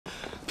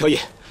飘逸，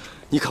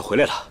你可回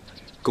来了！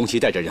宫崎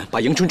带着人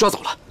把迎春抓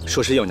走了，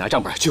说是要拿账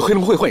本去黑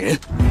龙会换人。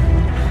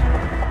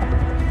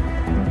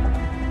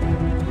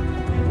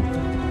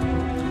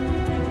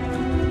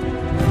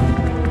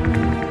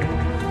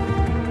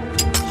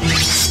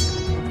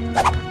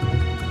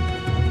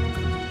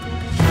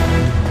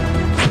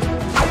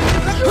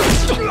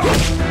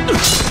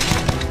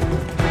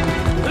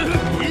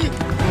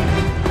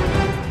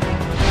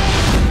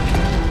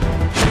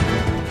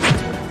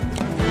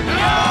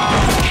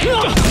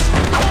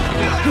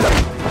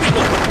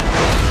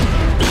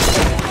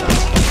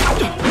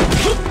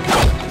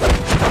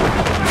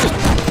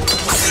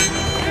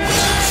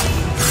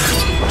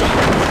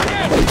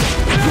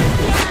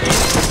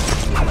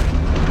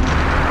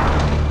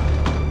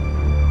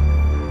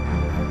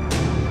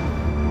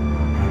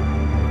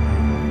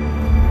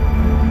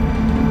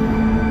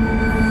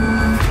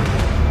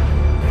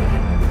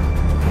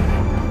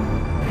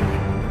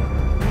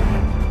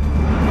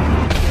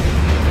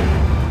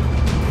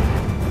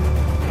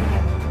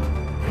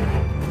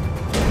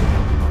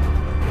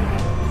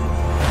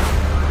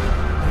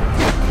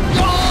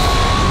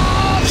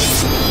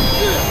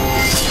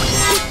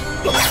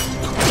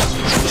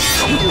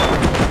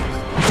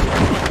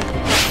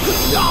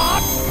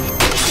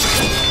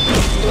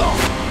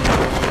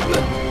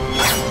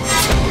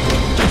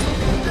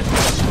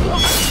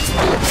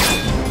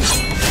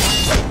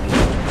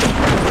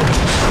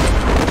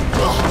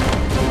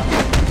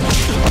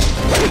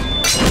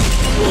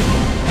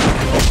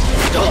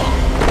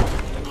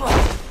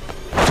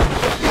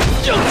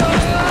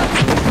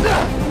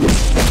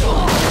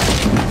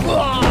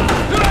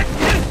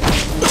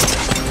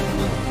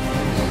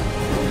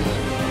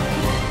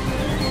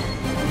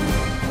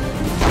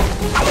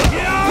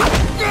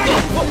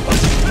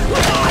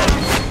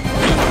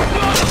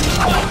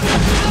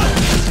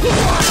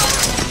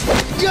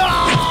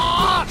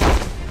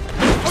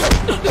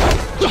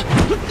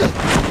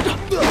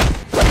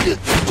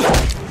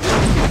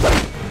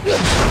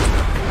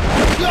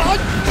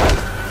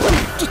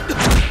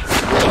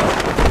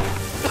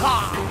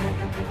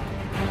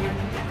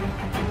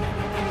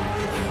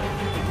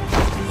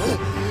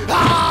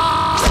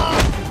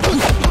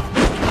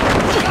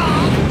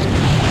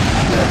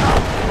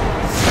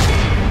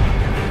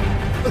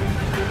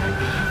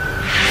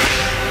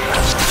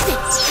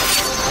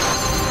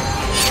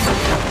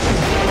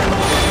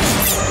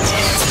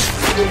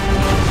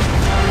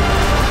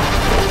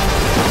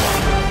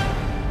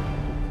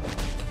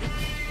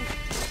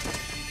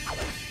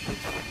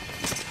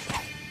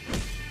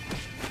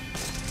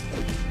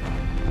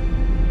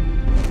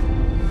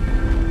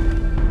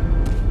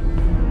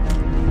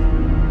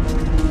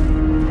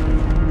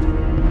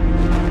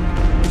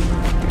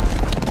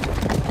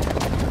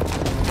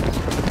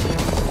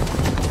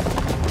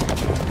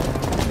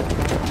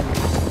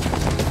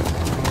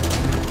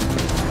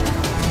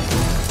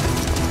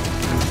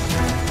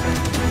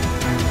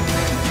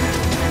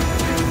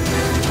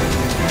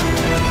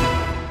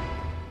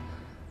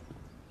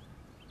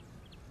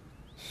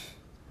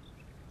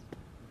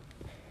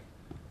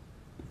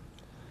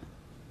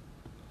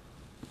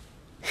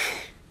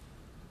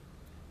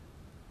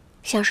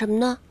 想什么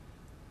呢？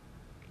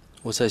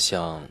我在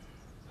想，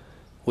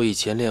我以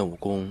前练武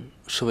功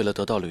是为了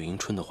得到柳迎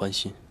春的欢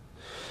心，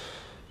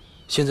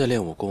现在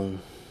练武功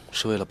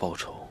是为了报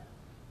仇，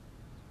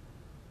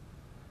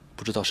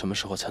不知道什么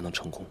时候才能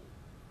成功。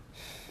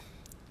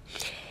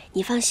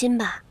你放心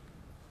吧，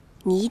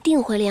你一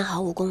定会练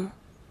好武功，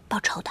报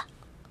仇的。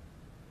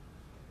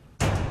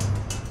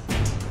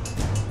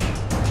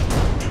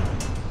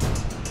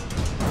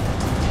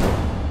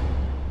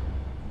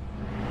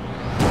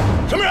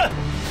 什么人？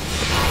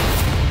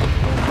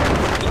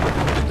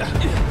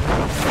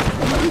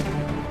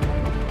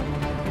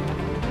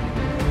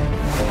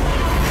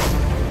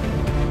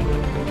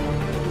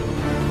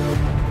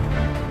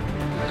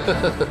呵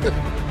呵呵呵。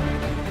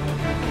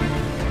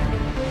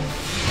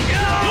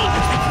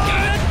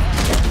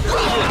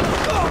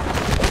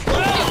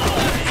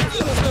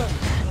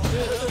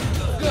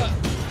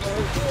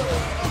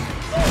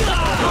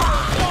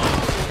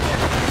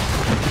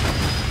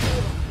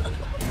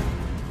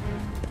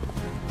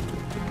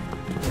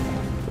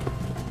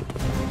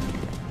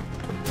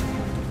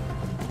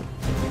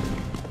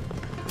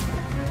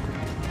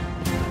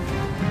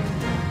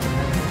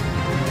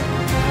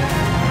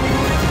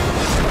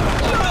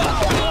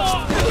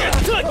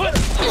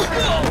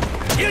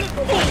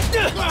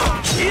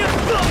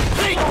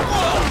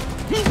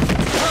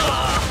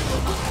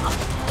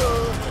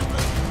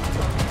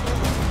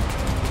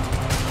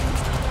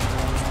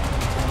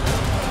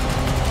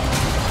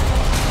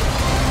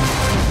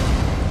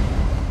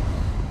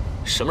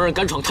什么人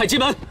敢闯太极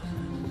门？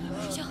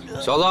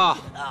小子，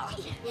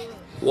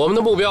我们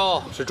的目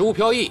标是朱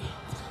飘逸，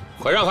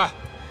快让开，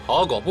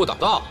好狗不挡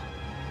道。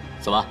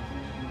怎么，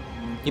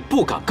你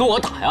不敢跟我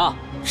打呀？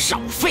少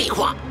废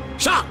话，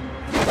上！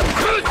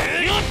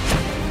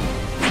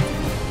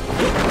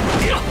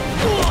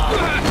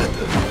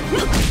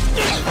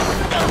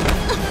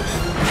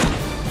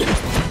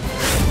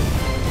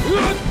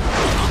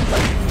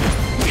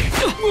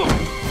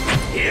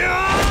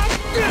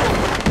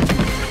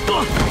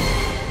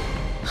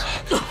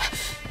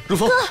如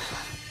风。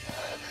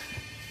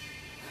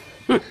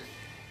哼，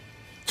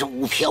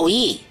朱飘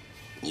逸，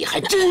你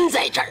还真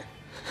在这儿！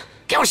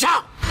给我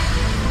上！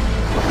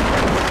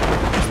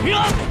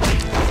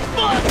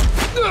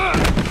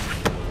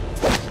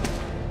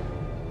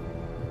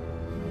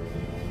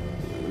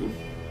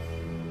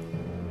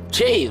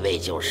这位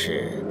就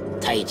是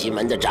太极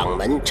门的掌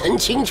门陈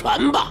清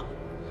泉吧？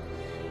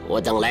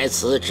我等来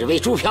此只为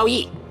朱飘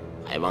逸，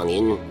还望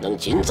您能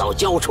尽早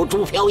交出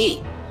朱飘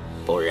逸，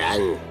不然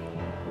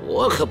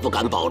我可不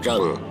敢保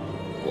证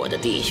我的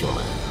弟兄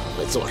们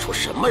会做出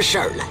什么事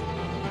儿来。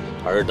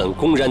尔等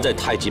公然在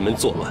太极门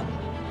作乱，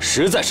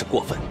实在是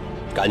过分，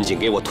赶紧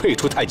给我退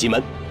出太极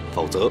门，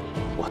否则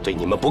我对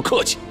你们不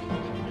客气。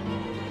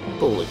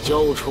不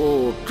交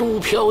出朱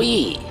飘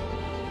逸，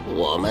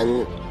我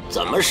们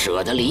怎么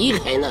舍得离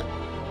开呢？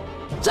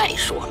再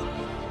说了，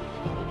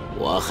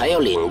我还要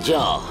领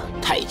教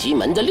太极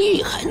门的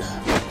厉害呢。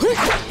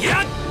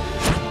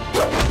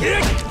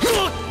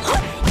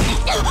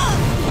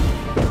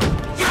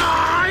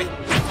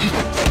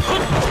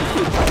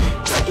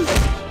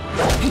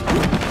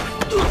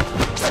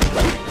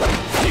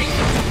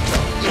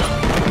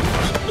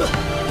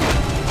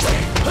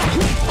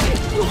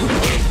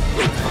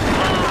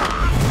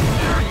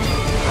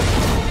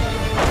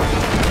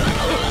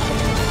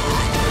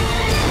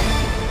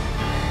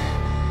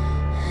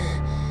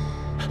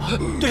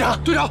队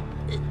长，队长！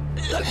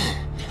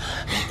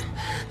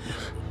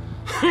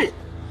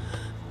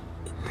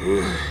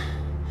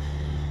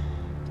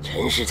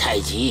陈氏太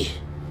极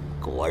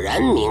果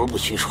然名不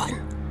虚传。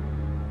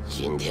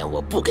今天我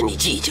不跟你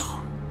计较，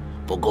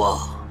不过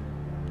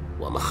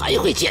我们还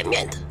会见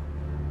面的，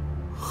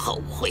后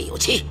会有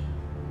期。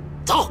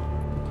走。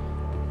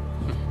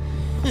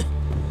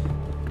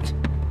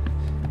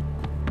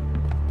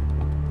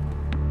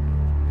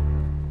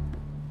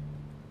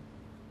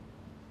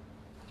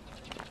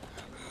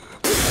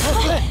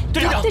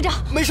队长，队长，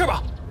没事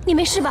吧？你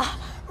没事吧？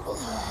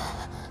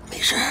没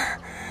事儿。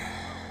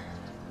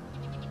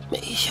没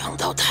想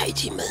到太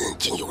极门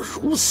竟有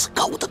如此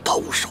高的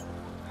高手，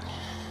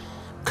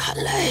看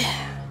来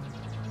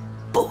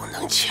不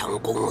能强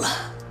攻了。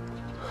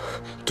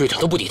队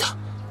长都不理他，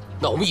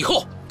那我们以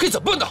后该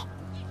怎么办呢？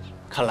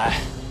看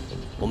来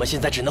我们现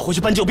在只能回去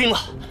搬救兵了。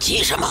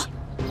急什么？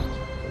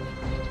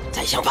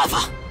再想办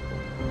法。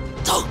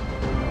走。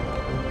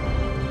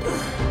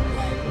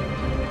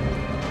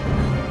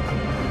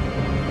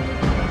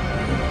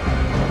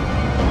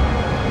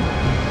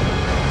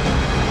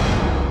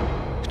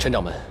陈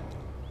掌门，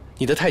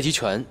你的太极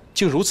拳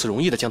竟如此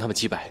容易地将他们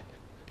击败。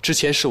之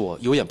前是我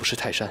有眼不识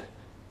泰山，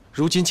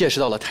如今见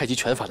识到了太极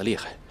拳法的厉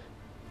害，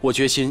我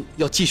决心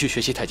要继续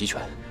学习太极拳，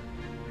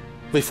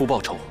为父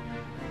报仇，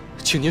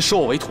请您收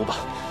我为徒吧。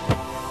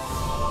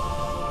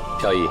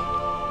飘逸，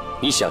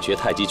你想学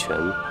太极拳，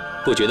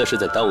不觉得是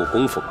在耽误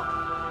功夫吗？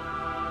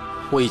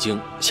我已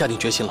经下定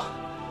决心了，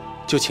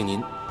就请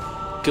您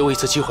给我一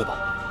次机会吧。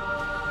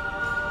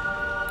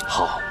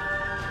好，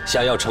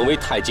想要成为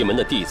太极门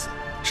的弟子，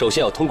首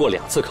先要通过2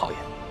次考验，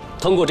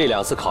通过这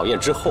2次考验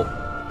之后，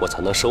我才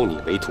能收你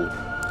为徒。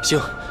行，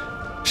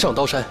上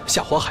刀山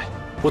下火海，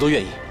我都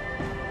愿意。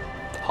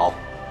好，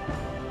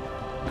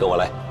跟我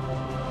来。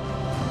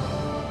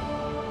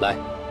来，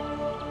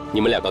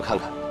你们2个看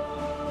看，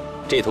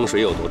这桶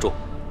水有多重？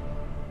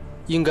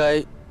应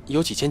该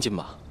有几千斤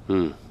吧。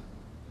嗯，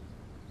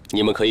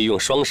你们可以用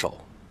双手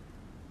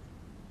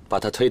把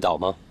它推倒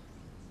吗？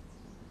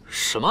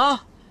什么？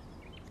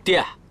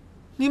爹，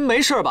您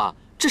没事吧？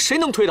这谁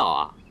能推倒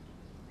啊？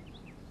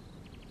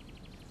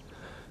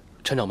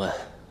陈掌门，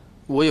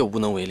我也无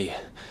能为力，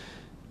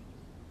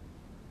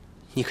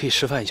你可以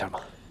示范一下吗？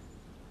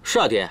是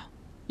啊，爹，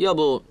要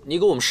不你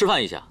给我们示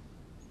范一下，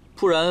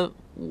不然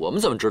我们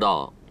怎么知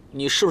道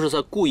你是不是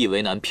在故意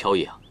为难飘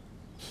逸啊？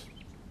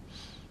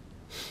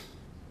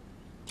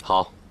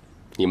好，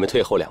你们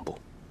退后2步。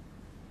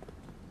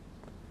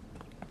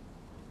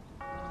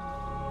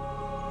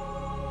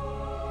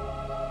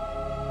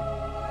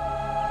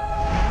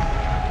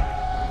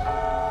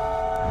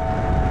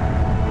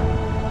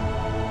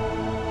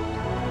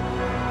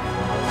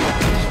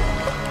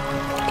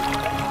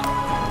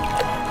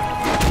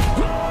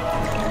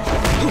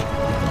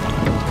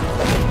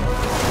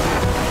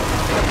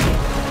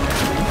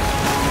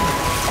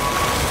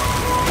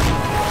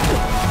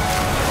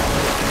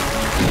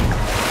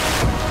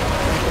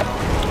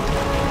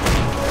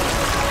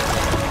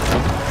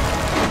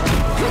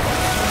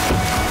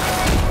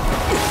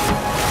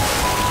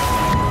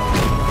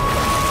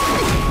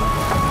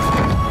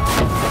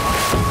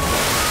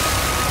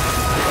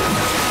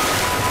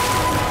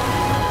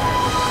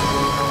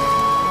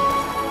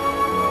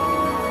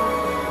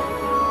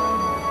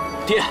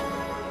爹，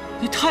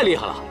你太厉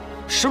害了，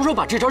什么时候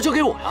把这招教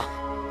给我呀？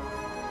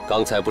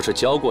刚才不是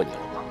教过你了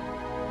吗？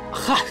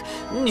嗨，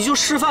你就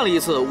示范了一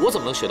次，我怎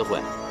么能学得会？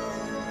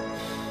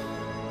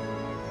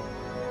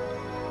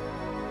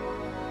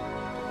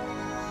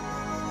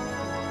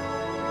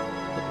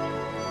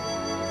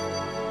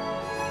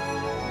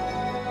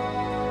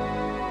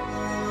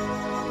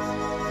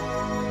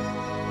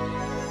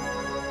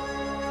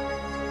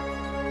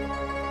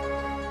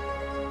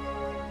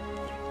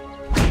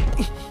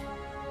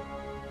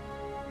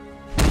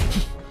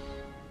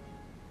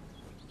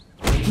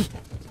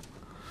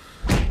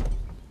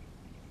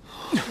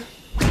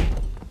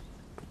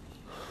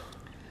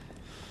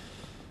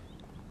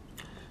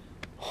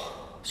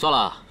算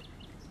了，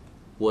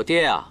我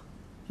爹呀，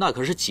那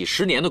可是几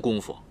十年的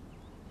功夫，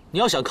你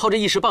要想靠这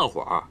一时半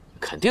会儿，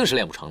肯定是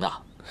练不成的。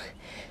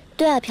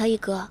对啊，朴一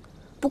哥，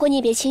不过你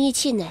也别轻易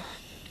气馁，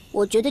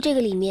我觉得这个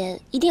里面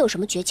一定有什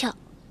么诀窍。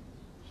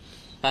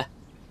哎，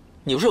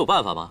你不是有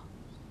办法吗？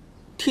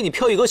替你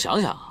朴一哥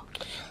想想啊。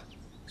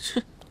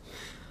是。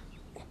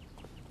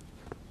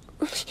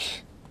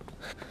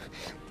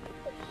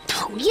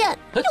讨厌，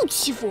又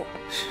欺负我。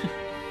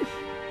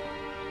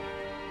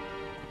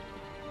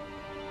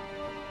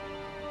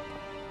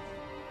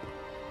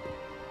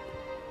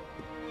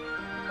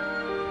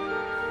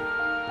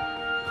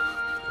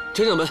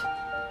陈掌门，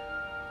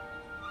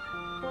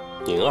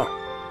宁儿，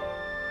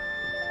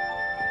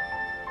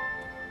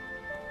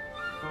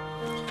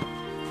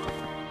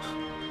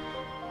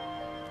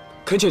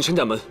恳请陈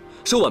掌门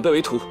收晚辈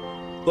为徒，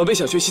晚辈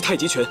想学习太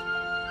极拳。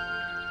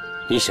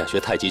你想学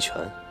太极拳？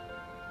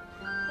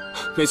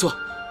没错，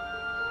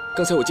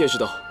刚才我见识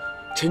到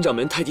陈掌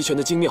门太极拳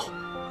的精妙，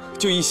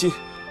就一心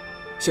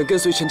想跟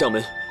随陈掌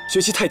门学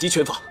习太极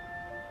拳法。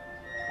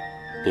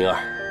宁儿，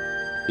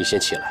你先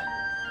起来。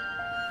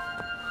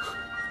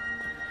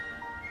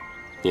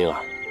宁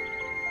儿，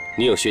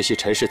你有学习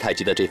陈氏太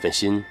极的这份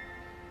心，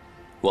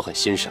我很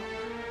欣赏。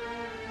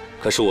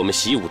可是我们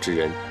习武之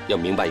人要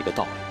明白一个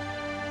道理：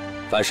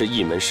凡是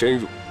一门深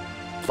入，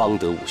方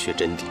得武学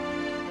真谛，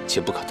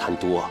且不可贪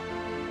多。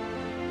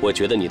我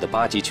觉得你的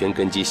8极拳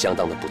根基相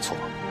当的不错，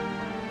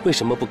为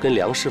什么不跟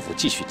梁师傅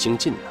继续精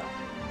进呢？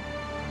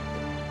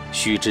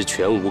须知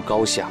拳无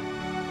高下，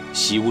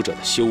习武者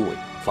的修为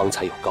方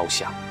才有高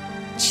下，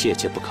切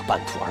不可半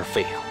途而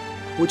废啊！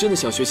我真的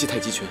想学习太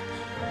极拳，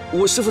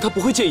我师傅他不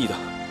会介意的。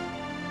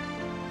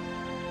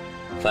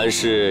凡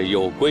事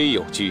有规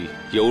有矩，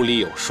有理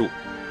有数。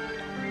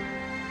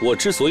我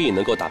之所以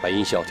能够打败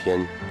殷啸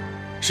天，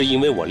是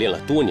因为我练了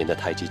多年的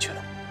太极拳，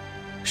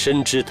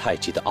深知太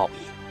极的奥义。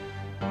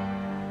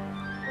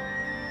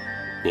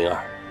宁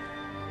儿，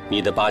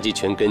你的8极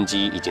拳根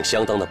基已经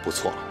相当的不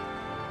错了，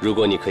如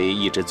果你可以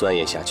一直钻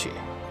研下去，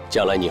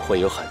将来你会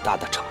有很大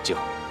的成就。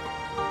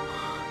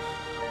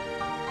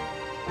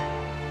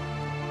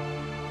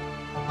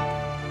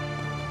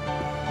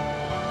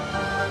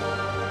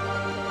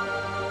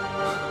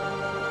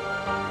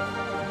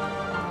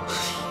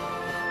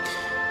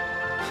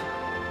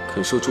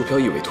肯收朱飘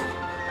逸为徒，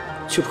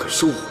却不肯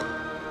收我，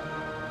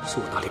是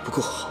我哪里不够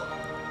好，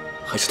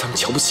还是他们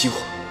瞧不起我？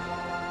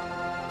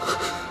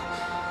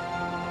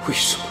为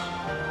什么？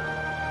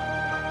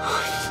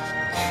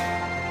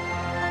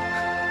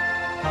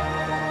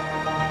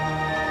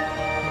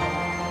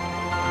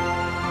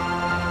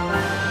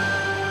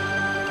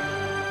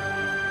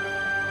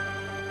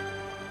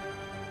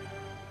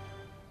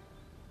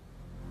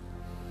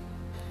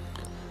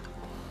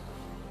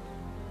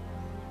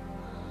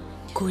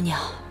姑娘，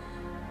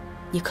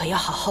你可要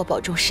好好保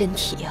重身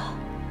体呀！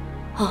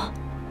啊！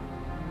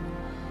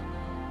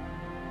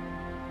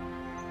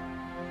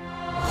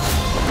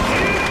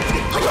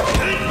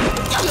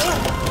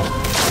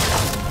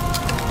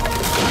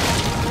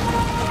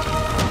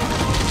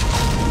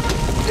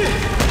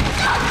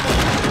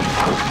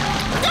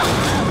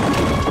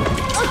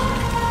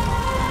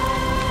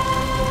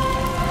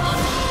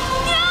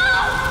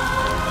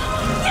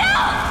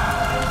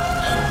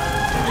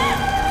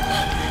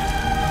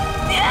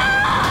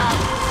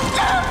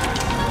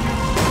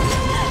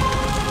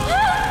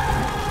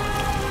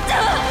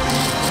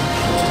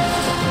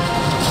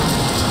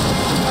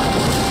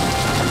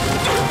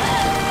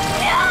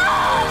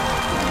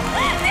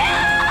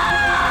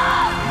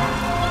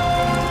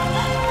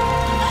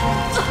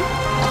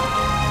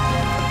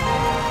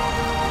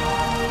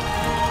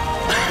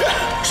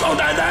少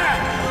奶奶！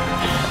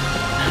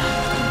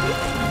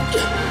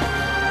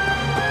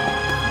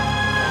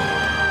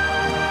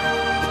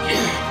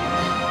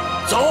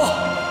走，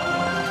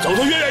走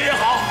得越远越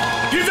好，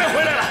别再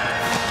回来了。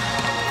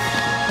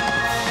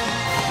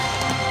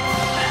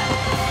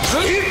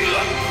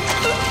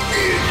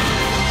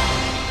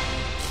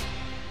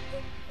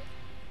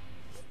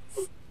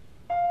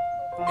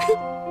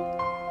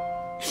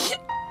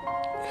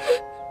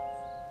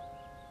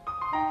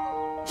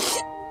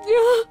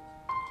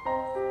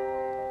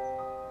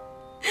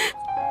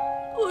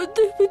我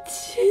对不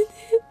起你。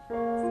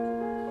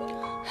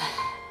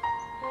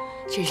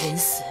这人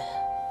死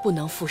不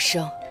能复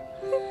生，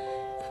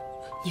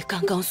你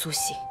刚刚苏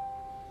醒，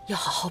要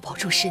好好保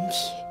重身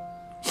体。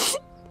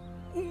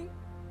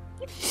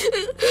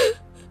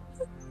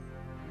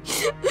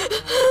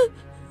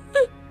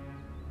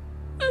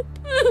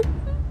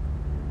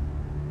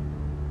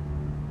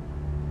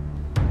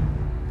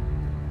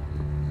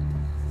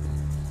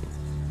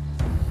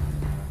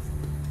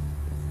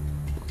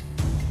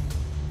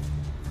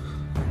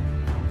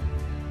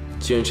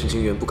既然陈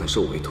清源不肯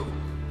收我为徒，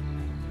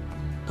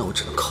那我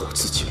只能靠我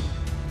自己了。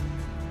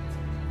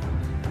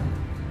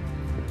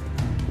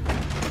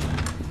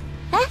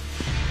哎，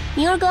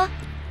明儿哥，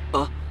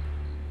啊，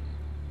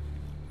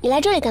你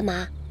来这里干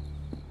嘛？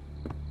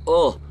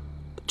哦，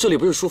这里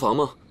不是书房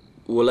吗？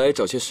我来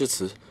找些诗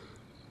词。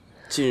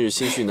近日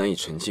心绪难以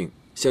沉静，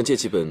想借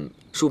几本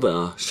书本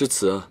啊、诗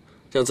词啊，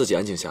让自己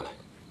安静下来。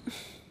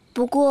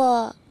不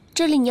过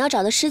这里你要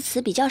找的诗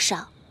词比较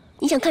少，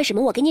你想看什么？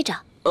我给你找。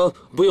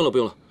不用了，不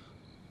用了。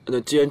那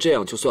既然这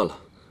样，就算了，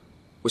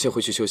我先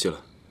回去休息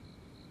了。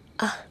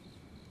啊。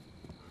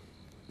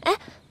哎，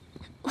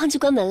忘记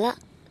关门了。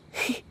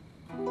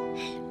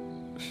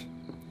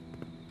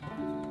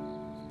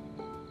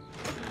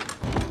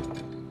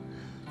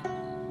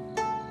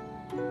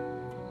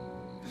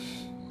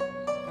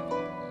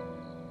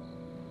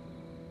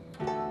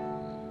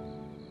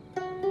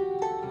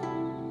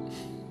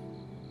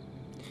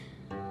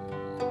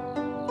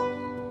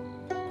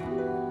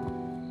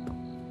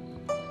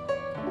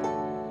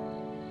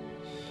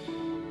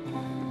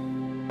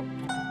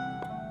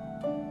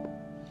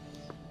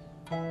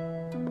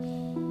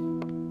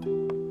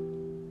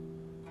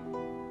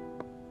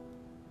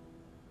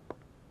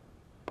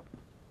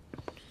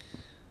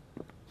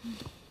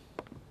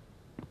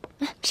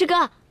师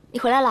哥，你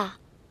回来啦？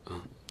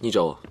你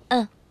找我？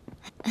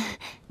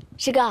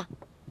师哥，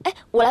哎，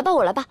我来吧，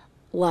我来吧，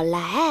我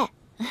来。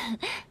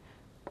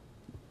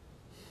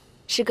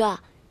师哥，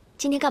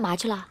今天干嘛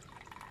去了？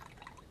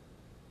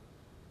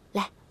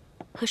来，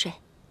喝水。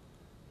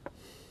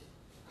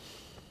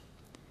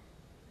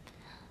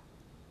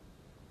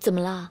怎么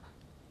了？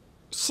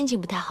心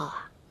情不太好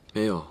啊？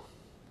没有。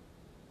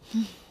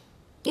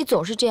你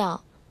总是这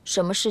样，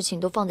什么事情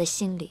都放在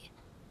心里。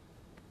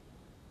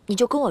你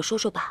就跟我说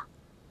说吧。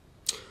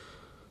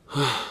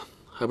唉，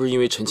还不是因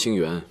为陈清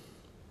源。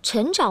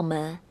陈掌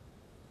门，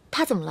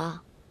他怎么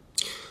了？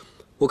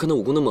我看他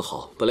武功那么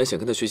好，本来想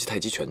跟他学习太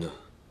极拳的，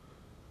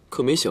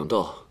可没想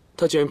到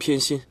他竟然偏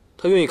心，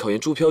他愿意考验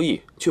朱飘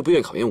逸，却不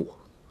愿意考验我，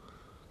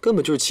根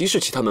本就是歧视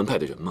其他门派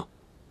的人嘛。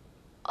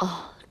哦，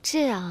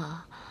这样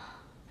啊。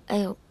哎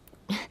呦，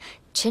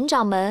陈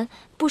掌门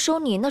不收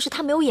你，那是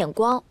他没有眼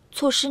光，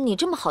错失你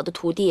这么好的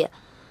徒弟。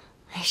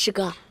哎，师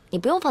哥，你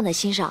不用放在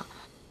心上。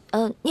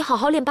你好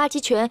好练八极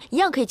拳，一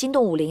样可以惊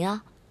动武林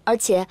啊。而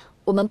且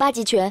我们八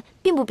极拳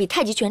并不比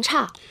太极拳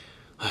差。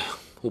哎呀，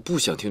我不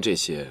想听这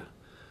些。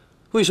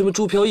为什么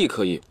朱飘逸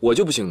可以，我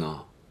就不行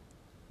呢？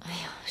哎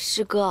呀，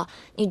师哥，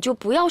你就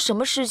不要什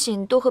么事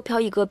情都和飘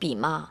逸哥比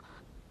嘛。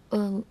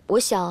我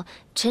想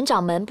陈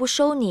掌门不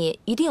收你，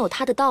一定有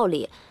他的道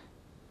理。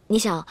你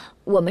想，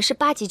我们是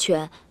八极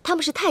拳，他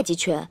们是太极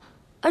拳，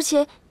而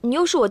且你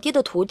又是我爹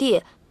的徒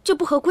弟，这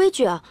不合规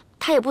矩啊。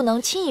他也不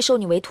能轻易收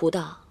你为徒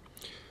的。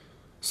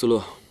思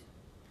乐，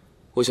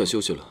我想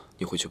休息了，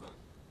你回去吧。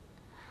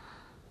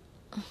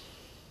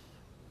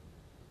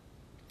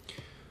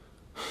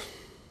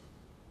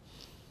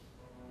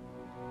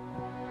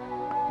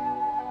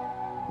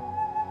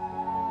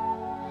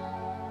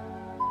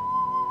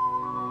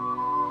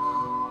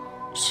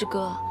师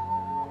哥，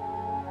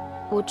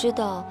我知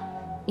道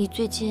你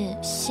最近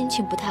心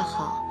情不太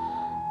好，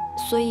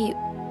所以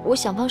我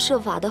想方设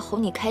法的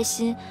哄你开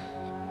心。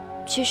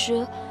其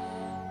实，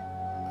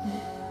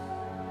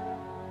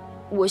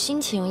我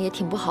心情也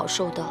挺不好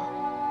受的。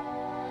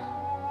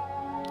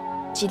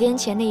几天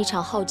前那一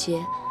场浩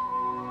劫，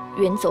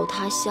远走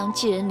他乡，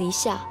寄人篱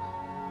下，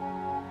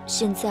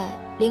现在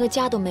连个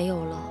家都没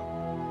有了，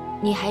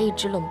你还一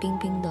直冷冰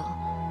冰的。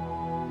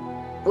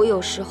我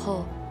有时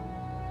候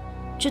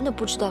真的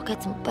不知道该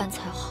怎么办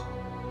才好。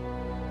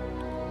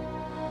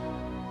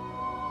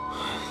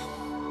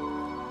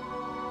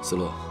思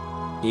乐，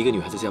你一个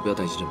女孩子家不要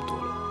担心这么多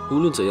了。无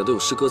论怎样都有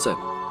师哥在嘛。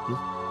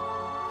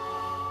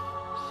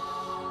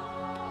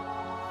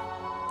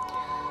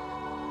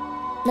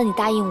那你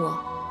答应我，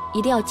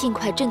一定要尽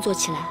快振作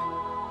起来。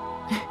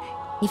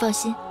你放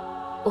心，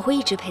我会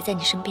一直陪在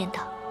你身边的。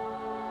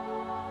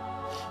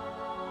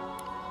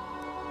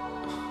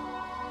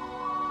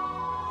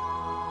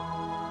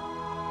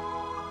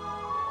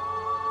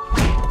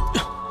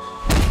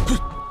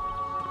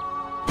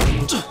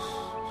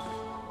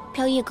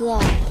飘逸哥，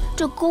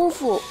这功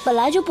夫本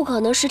来就不可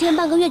能10天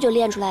半个月就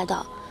练出来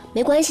的，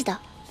没关系的，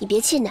你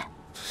别气馁。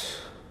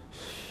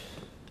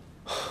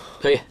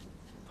飘逸，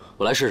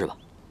我来试试吧。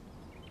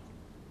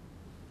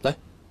来，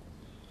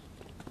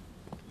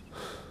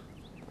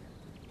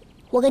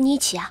我跟你一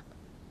起啊。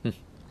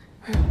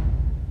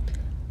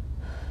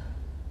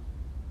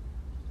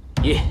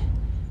1、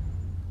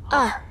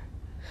2、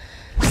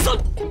3，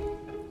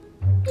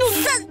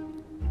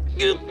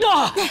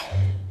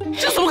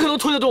这怎么可能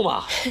推得动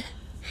嘛？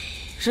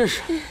真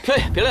是，飘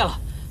逸，别练了，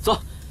走，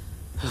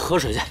喝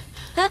水去。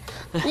哎，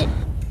你。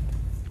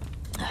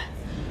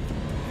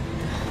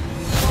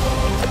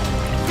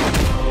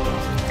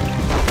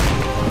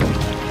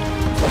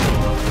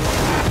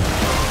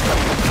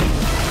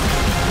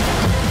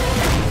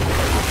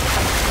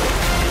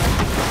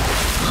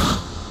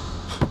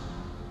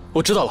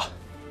我知道了。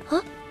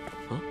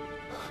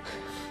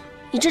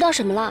你知道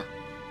什么了？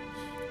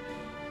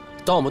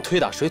当我们推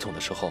打水桶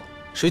的时候，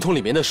水桶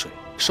里面的水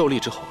受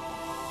力之后，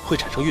会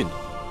产生运动。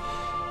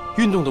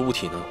运动的物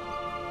体呢，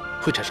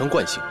会产生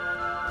惯性。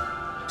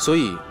所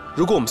以，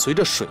如果我们随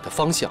着水的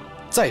方向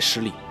再施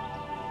力，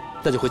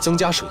那就会增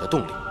加水的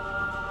动力。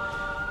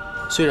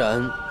虽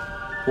然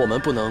我们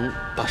不能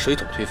把水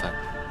桶推翻，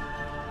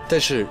但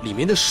是里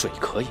面的水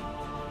可以，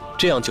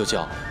这样就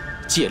叫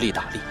借力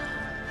打力。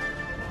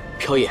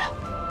飘爷，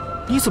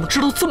你怎么知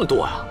道这么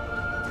多呀？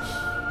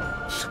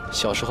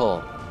小时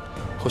候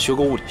我学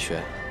过物理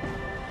学。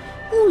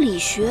物理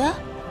学？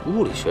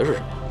物理学是什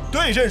么？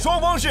对阵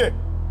双方是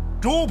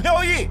朱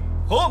飘逸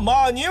和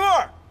马宁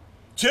儿，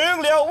请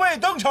2位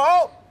登场。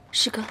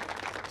师哥，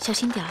小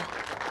心点儿。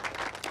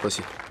放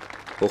心，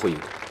我会赢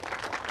的。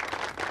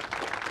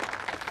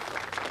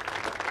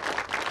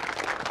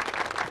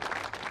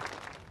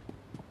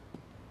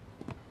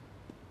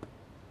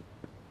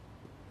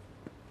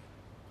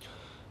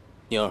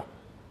宁儿，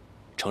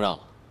承让了。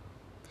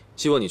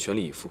希望你全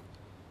力以赴，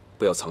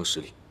不要藏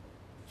实力。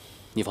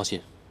你放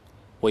心，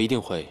我一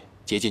定会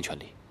竭尽全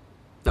力。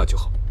那就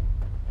好。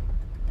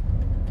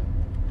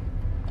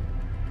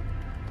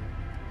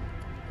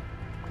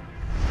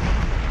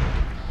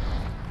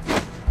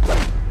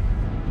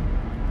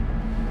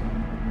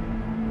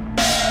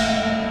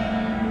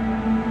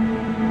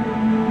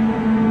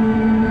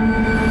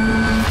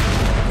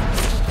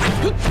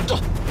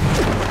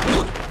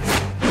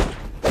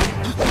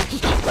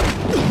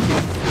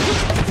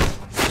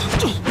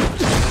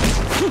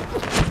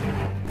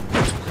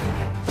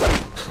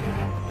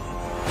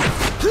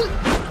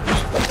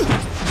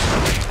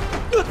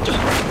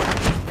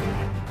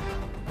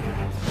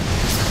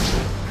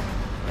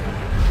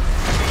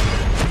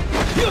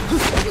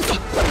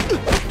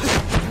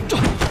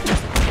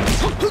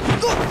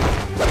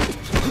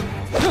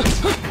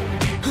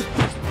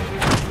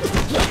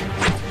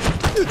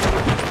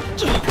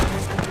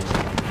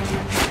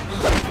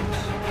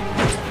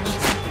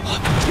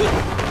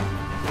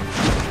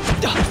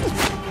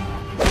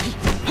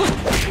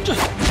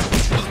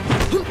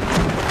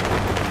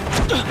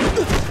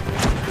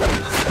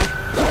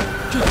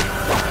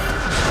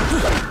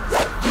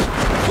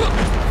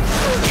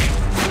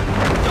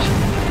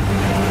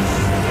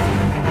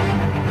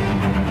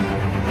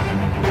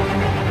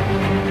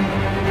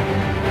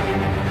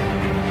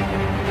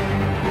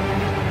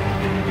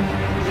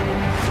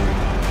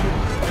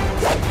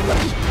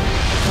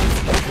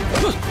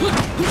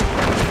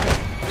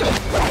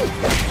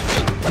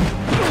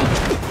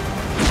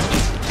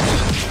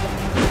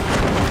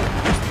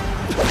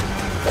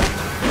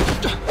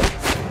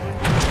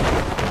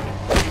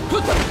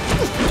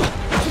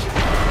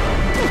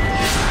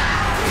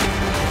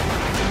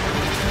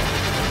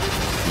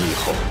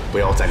不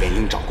要再练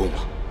鹰爪功了。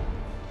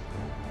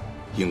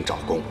鹰爪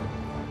功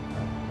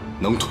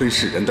能吞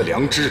噬人的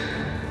良知，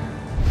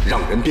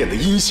让人变得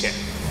阴险。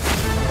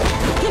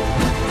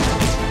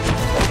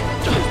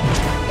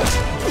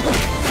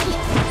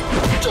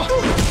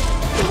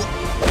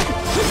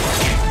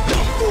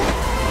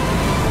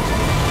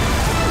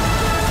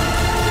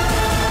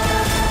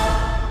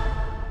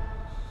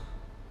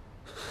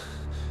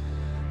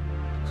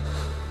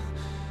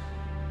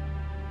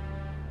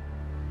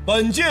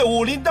本届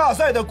武林大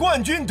赛的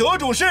冠军得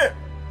主是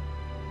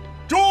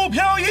朱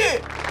飘逸。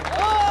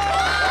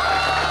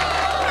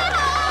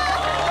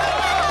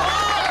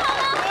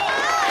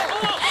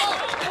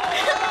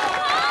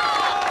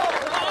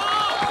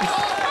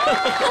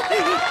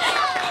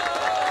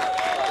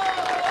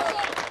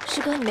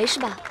师哥，你没事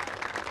吧？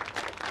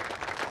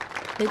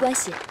没关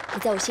系，你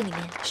在我心里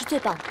面是最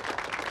棒的。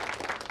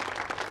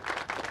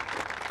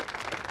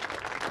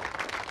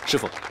师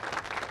傅，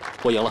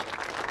我赢了。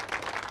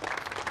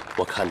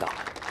我看到了，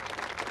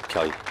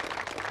飘逸，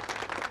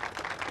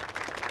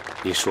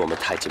你是我们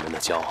太极门的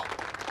骄傲。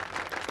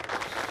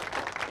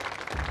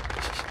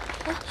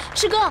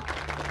师哥，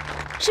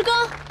师哥，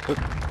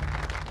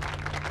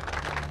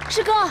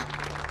师哥。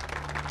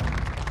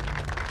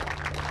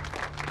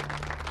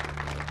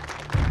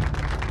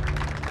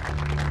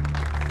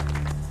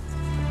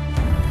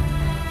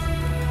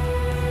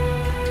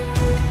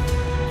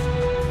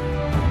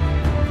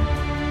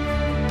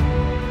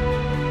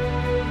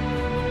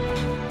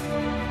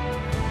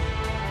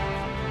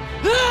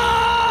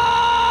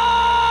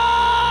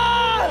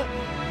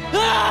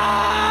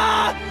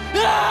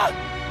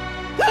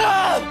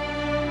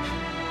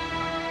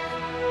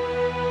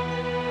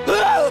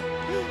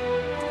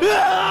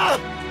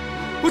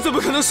我怎么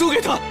可能输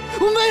给他？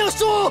我没有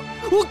输，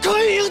我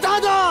可以赢他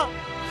的。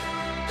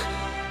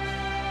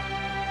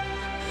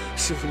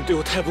师傅，你对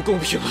我太不公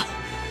平了，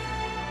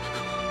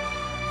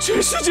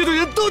全世界的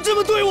人都这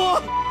么对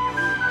我。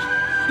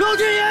老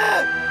天爷，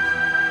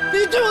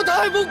你对我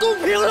太不公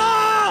平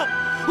了！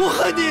我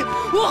恨你，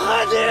我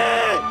恨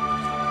你！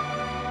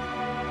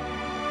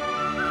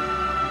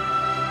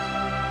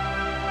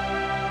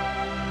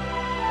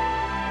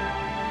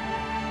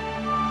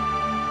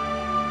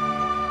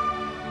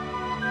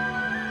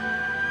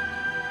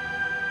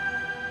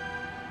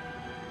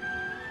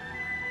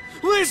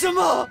为什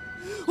么？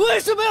为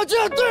什么要这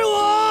样对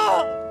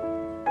我？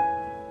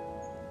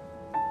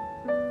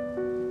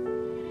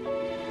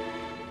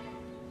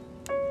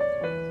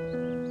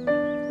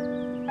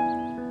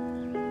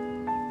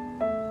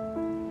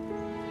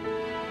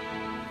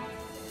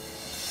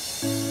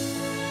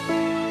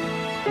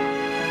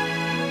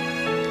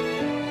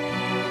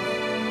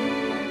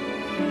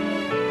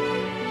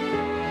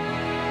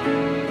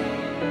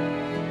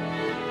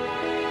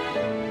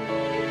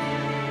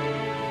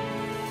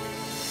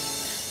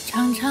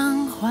常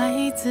常怀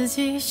疑自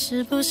己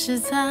是不是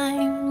在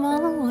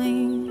梦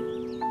里，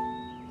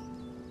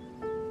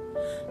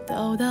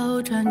兜兜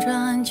转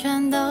转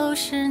全都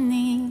是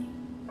你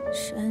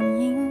身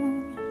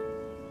影。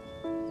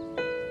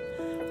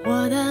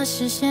我的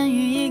视线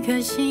与一颗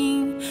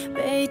心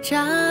被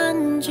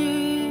占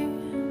据，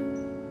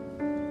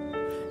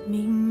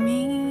冥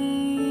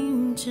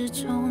冥之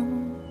中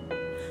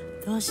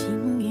多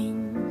幸运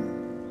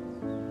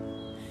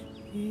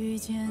遇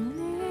见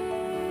你。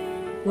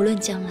无论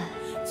将来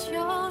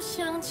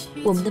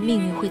我们的命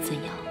运会怎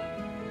样，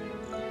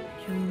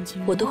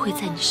我都会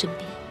在你身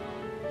边，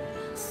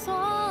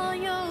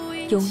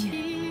永远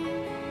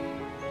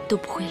都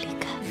不会离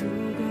开。如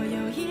果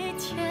有一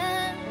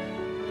天，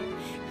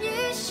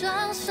一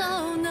双手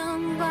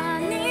能把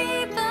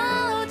你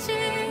抱紧，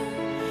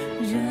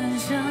人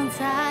生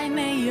再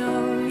没有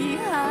遗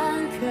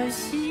憾可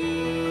惜。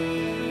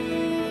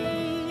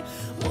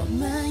我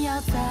们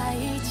要在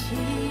一起，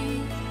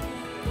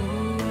不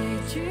畏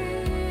惧。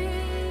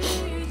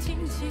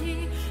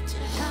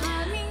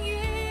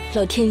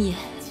老天爷，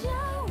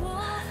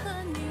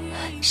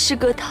师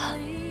哥他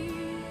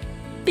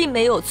并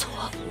没有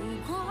错，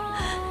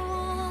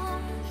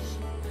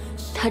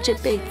他这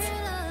辈子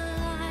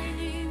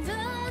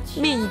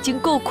命已经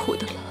够苦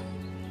的了，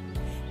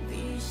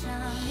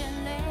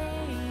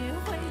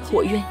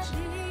我愿意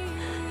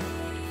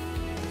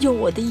用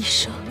我的一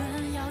生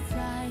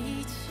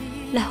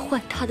来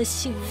换他的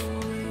幸福。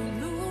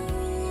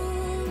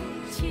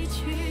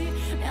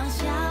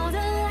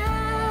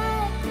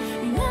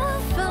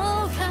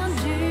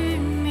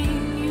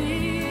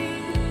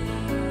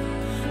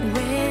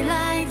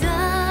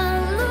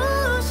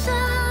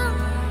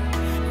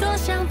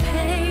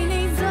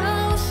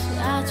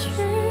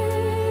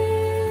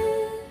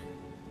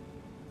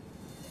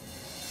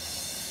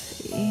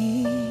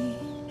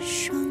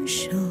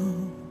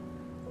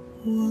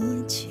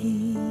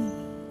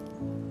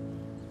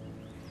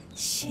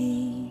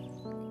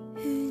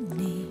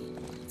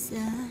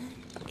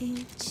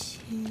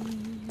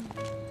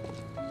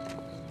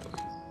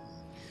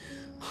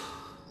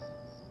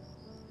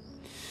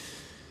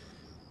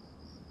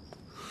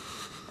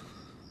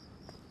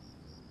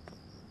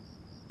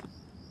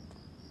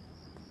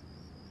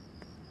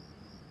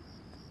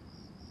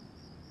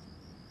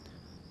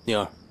宁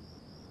儿，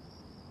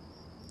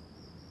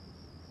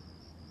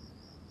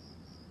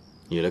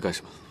你来干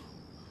什么？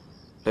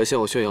来向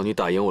我炫耀你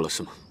打赢我了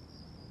是吗？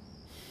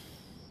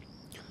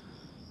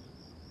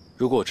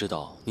如果我知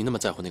道你那么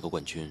在乎那个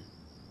冠军，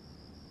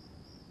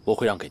我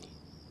会让给你。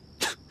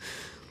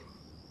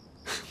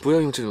不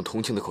要用这种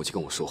同情的口气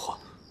跟我说话。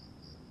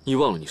你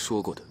忘了你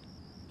说过的，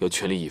要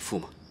全力以赴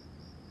吗？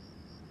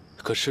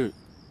可是，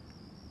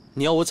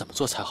你要我怎么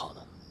做才好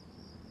呢？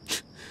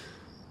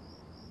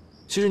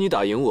其实你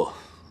打赢我，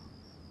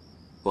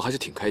我还是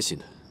挺开心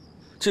的。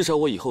至少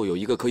我以后有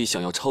一个可以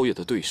想要超越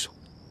的对手。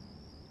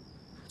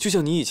就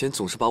像你以前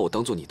总是把我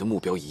当做你的目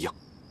标一样。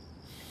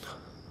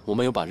我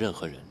没有把任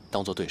何人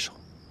当做对手，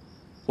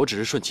我只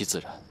是顺其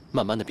自然，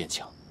慢慢的变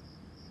强。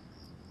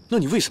那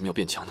你为什么要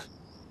变强呢？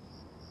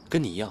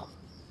跟你一样，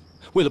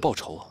为了报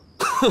仇啊！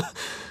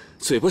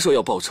嘴巴说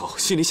要报仇，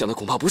心里想的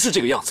恐怕不是这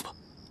个样子吧？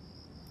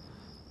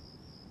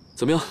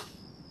怎么样？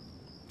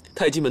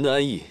太极门的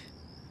安逸，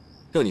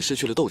让你失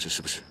去了斗志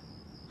是不是？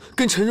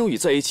跟陈荣宇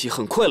在一起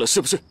很快乐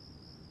是不是？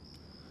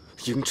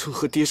迎春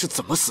和爹是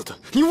怎么死的？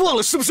你忘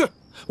了是不是？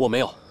我没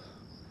有，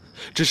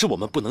只是我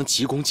们不能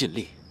急功近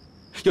利，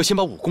要先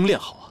把武功练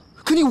好啊。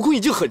可你武功已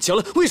经很强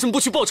了，为什么不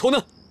去报仇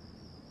呢？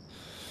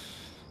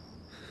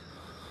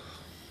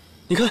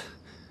你看，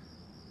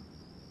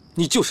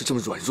你就是这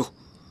么软弱。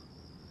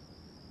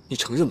你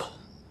承认吧，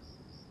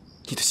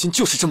你的心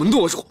就是这么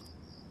懦弱。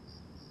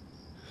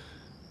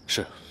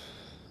是，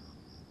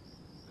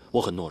我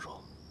很懦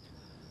弱，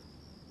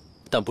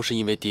但不是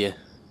因为爹、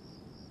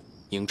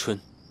迎春、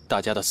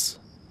大家的死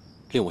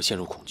令我陷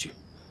入恐惧，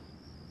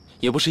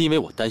也不是因为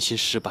我担心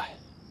失败，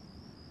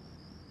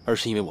而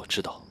是因为我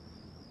知道，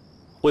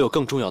我有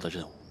更重要的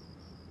任务，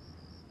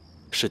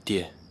是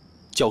爹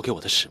交给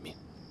我的使命。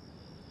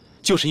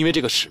就是因为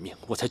这个使命，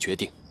我才决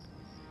定，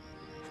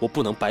我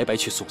不能白白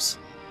去送死。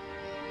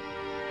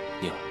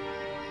宁儿，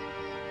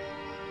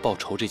报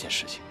仇这件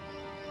事情，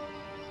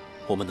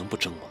我们能不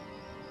争吗？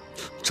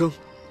争？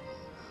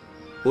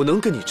我能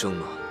跟你争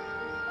吗？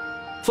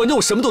反正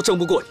我什么都争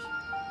不过你。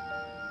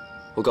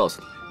我告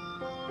诉你，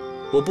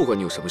我不管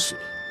你有什么使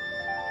命，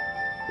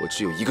我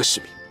只有一个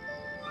使命，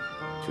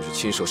就是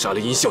亲手杀了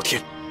殷啸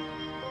天。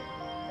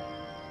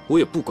我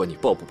也不管你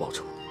报不报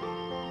仇，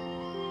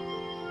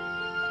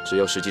只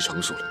要时机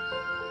成熟了，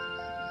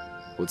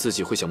我自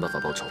己会想办法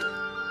报仇的。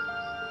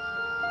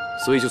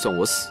所以，就算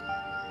我死，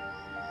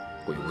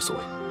我也无所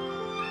谓。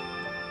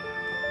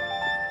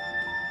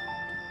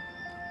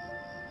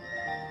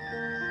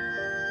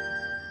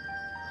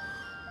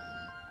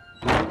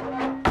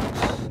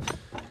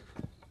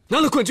拿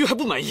了冠军还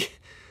不满意，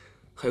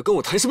还要跟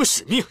我谈什么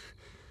使命？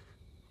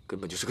根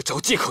本就是个找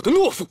借口的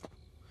懦夫。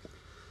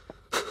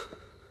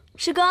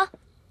师哥，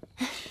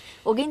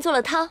我给你做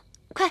了汤，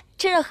快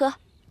趁热喝。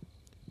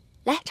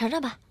来尝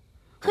尝吧，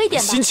喝一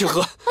点吧。心情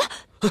喝。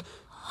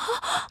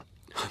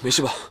没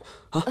事吧？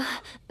啊？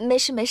没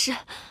事没事。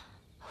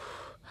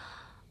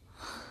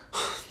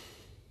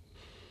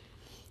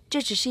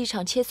这只是一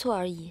场切磋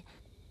而已，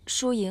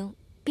输赢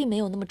并没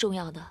有那么重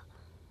要的。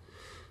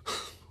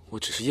我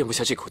只是咽不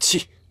下这口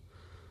气。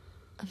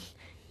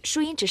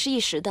输赢只是一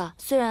时的，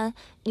虽然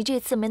你这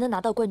次没能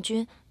拿到冠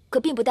军，可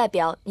并不代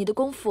表你的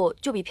功夫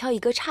就比飘逸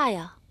哥差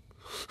呀。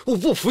我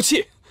不服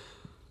气，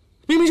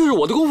明明就是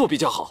我的功夫比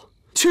较好，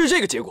却是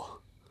这个结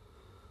果。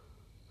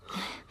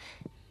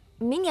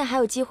明年还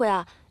有机会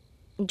啊，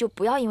你就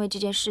不要因为这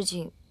件事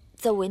情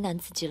再为难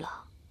自己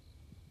了。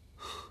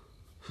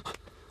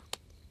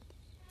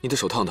你的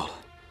手烫到了，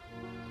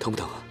疼不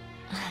疼啊？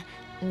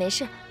没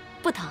事，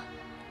不疼。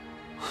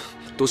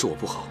都是我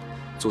不好，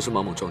总是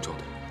莽莽撞撞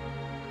的。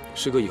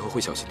师哥以后会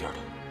小心点的。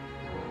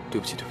对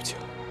不起，对不起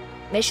啊。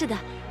没事的。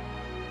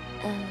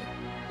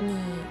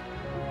你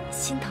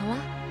心疼了？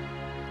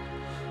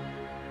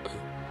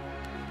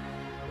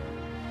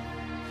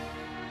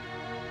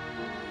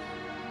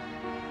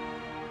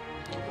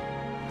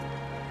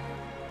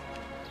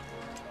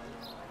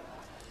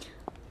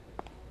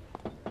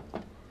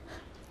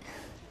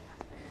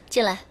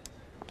进来。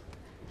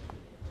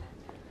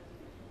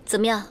怎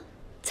么样？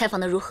采访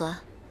的如何？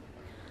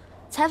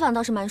采访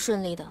倒是蛮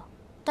顺利的，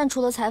但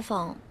除了采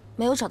访，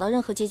没有找到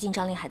任何接近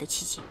张凌海的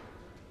契机。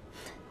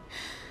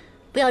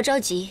不要着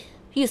急，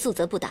欲速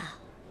则不达。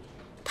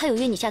他有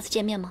约你下次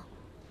见面吗？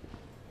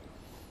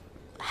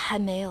还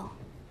没有。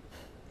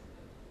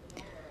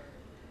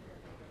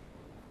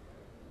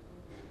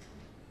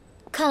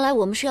看来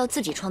我们是要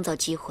自己创造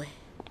机会，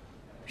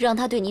让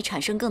他对你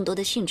产生更多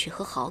的兴趣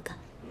和好感，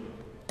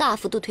大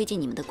幅度推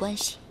进你们的关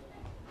系。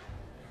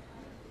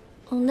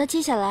那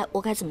接下来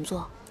我该怎么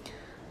做？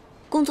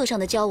工作上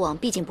的交往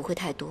毕竟不会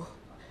太多，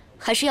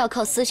还是要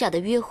靠私下的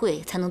约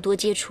会才能多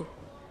接触，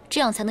这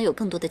样才能有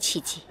更多的契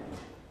机。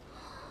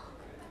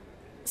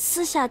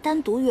私下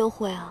单独约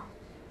会啊？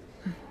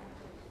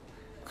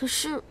可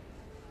是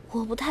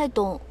我不太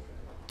懂，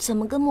怎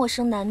么跟陌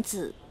生男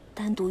子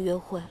单独约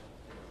会？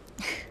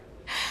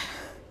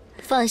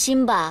放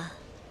心吧，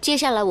接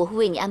下来我会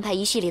为你安排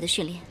一系列的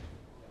训练。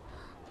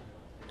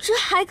这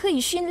还可以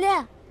训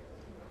练？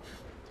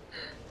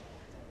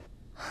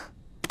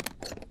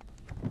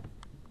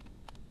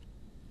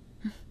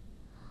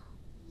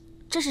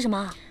这是什么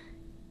啊？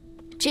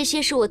这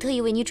些是我特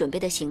意为你准备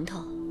的行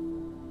头，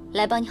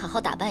来帮你好好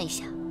打扮一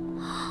下。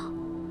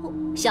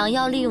想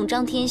要利用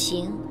张天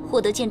行获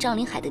得见张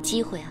凌海的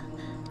机会啊，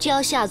就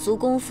要下足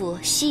功夫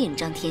吸引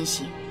张天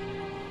行，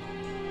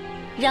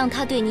让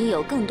他对你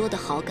有更多的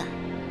好感，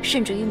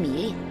甚至于迷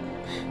恋。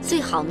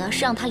最好呢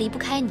是让他离不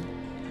开你，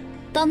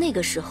到那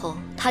个时候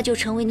他就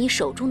成为你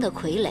手中的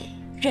傀儡，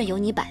任由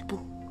你摆布。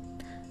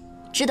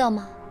知道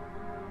吗？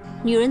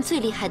女人最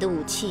厉害的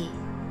武器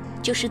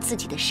就是自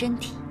己的身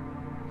体，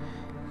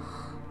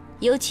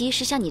尤其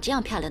是像你这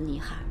样漂亮的女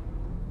孩。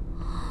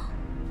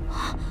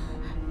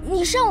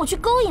你是让我去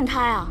勾引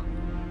他呀？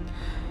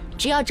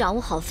只要掌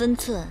握好分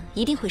寸，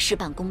一定会事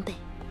半功倍。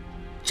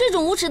这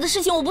种无耻的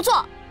事情我不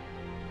做。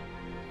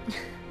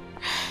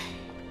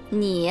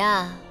你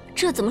呀，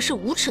这怎么是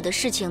无耻的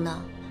事情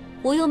呢？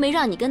我又没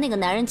让你跟那个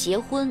男人结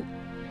婚，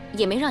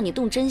也没让你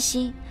动真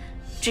心，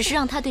只是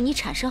让他对你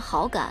产生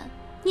好感，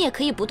你也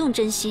可以不动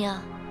真心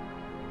啊。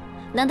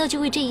难道就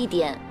为这一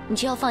点，你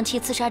就要放弃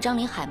刺杀张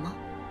凌海吗？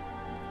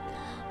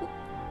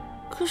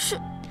可是，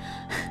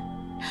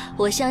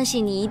我相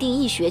信你一定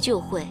一学就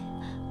会，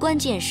关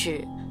键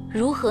是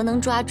如何能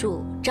抓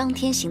住张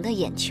天行的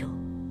眼球。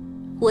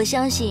我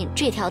相信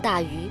这条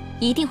大鱼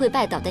一定会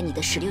拜倒在你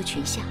的石榴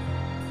裙下。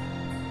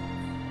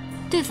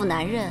对付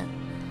男人，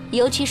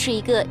尤其是一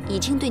个已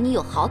经对你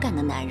有好感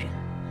的男人，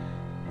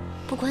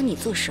不管你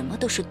做什么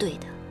都是对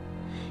的。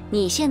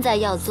你现在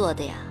要做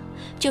的呀，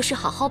就是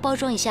好好包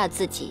装一下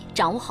自己，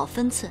掌握好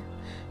分寸，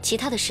其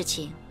他的事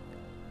情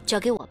交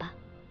给我吧。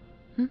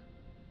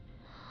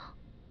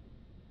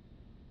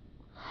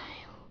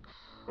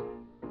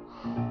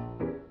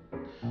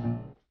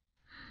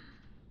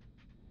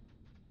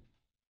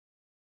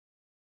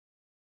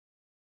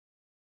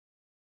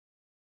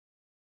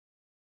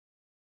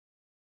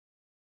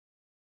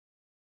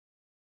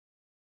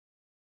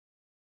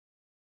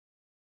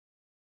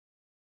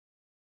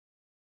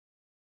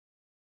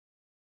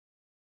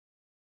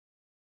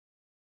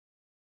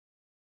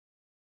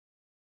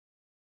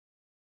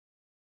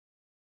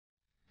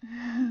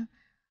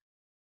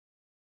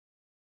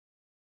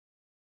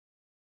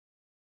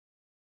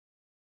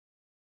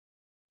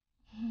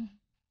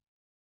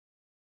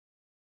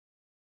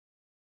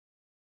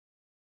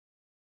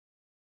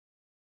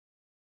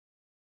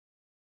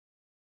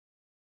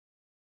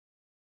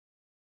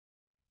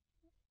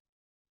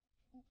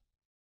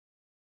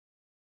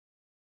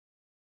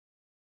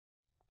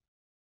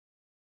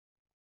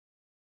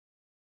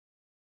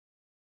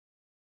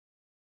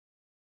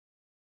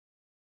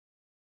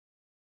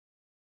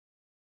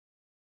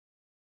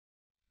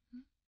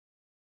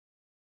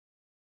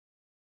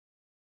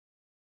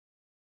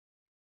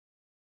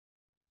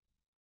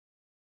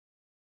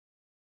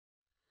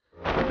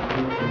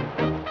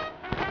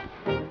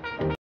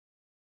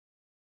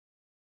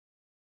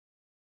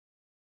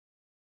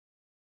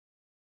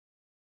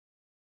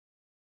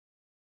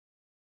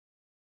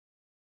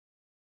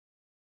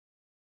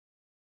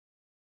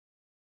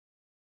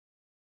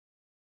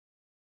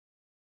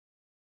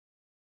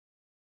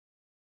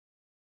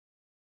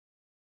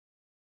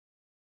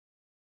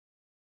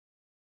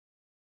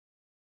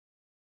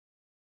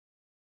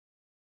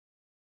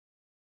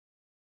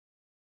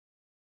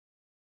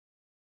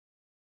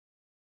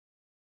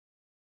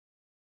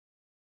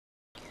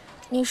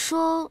你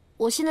说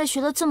我现在学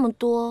了这么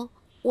多，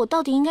我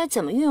到底应该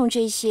怎么运用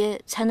这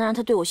些，才能让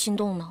他对我心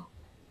动呢？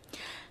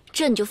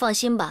这你就放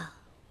心吧，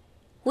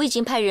我已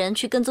经派人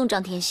去跟踪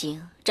张天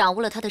行，掌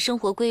握了他的生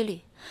活规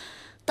律。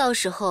到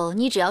时候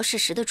你只要适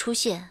时的出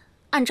现，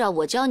按照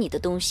我教你的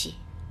东西，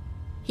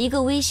一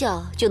个微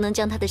笑就能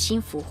将他的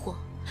心俘获，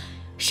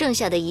剩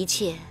下的一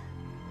切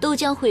都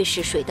将会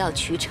是水到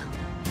渠成。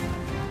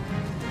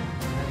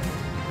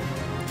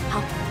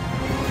好。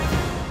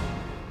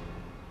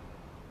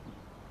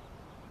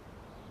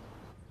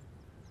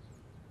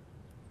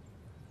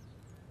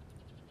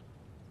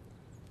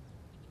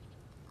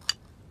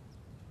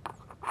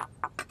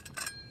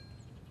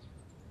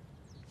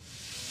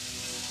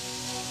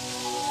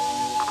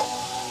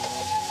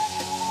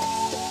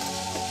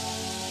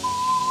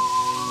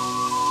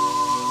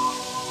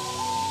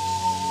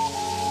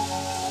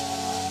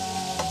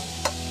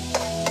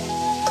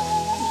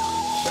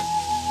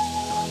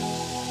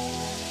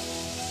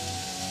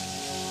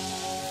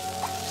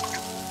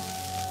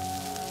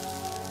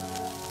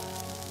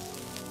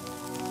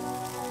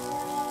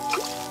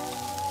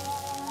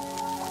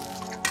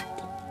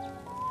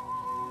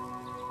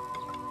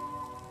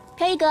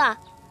飘逸哥，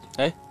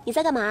哎，你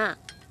在干嘛？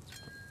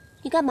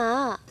你干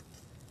嘛？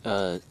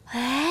哎，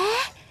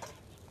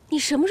你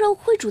什么时候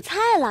会煮菜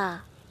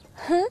了？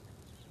哼，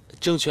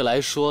正确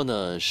来说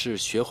呢，是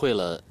学会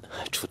了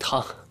煮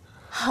汤。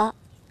好，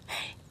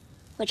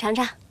我尝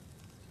尝。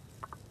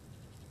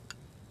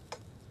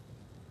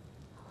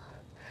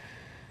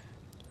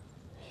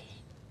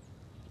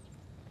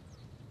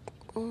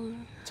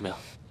怎么样？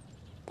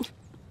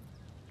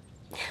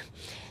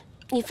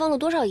你放了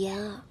多少盐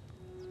啊？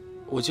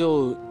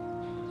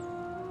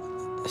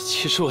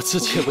其实我自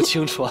己也不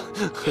清楚啊。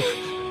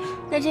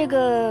那这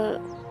个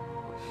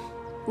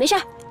没事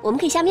儿，我们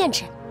可以下面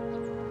吃。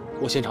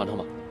我先尝尝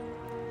吧。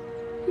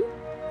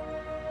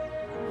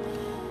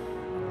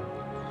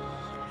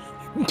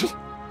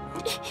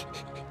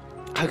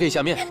还可以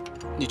下面，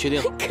你确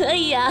定？可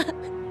以啊。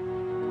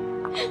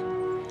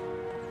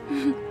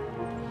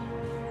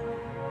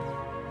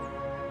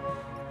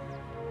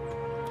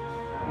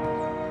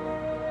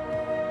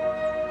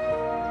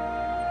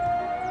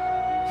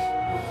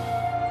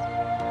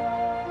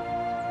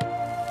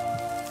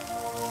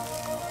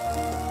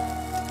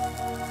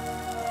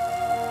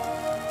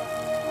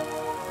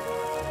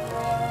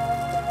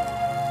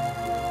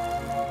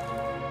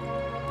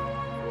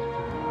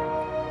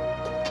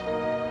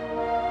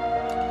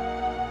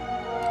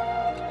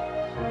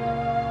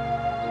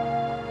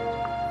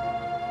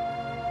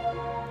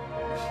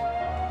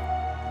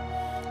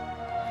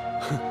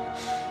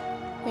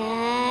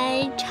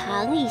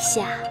尝一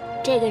下，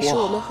这个是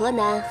我们河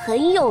南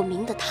很有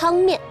名的汤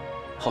面，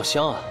好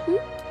香啊！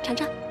尝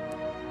尝，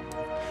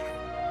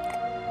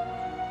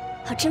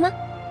好吃吗？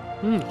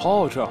好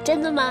好吃。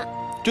真的吗？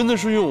真的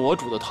是用我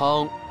煮的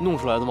汤弄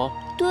出来的吗？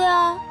对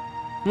啊。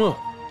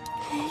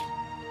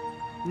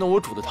那我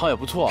煮的汤也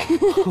不错啊。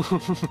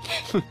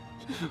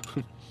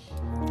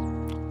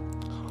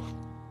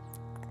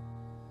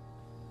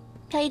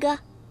飘逸哥。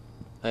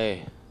哎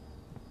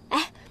呀，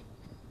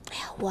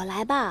我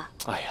来吧。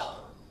哎呀。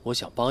我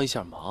想帮一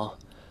下忙，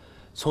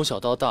从小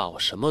到大我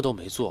什么都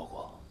没做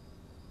过，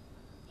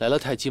来了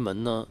太极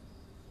门呢，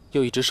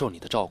又一直受你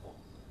的照顾，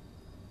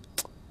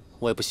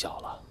我也不小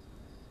了，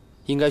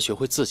应该学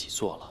会自己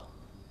做了。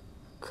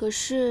可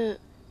是，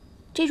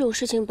这种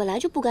事情本来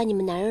就不该你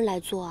们男人来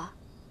做啊，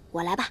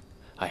我来吧。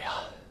哎呀，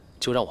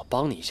就让我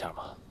帮你一下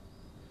嘛。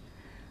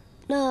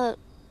那，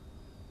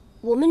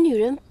我们女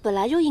人本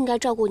来就应该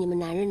照顾你们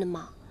男人的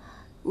嘛，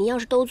你要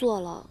是都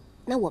做了，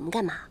那我们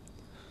干嘛？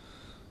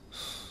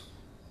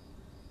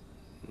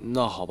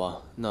那好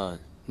吧，那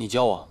你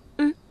教我。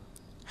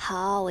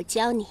好，我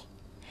教你。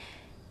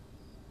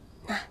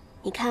那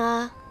你看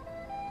啊，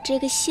这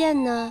个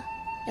线呢，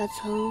要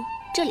从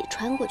这里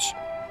穿过去，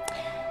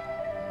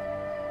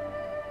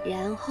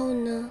然后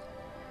呢，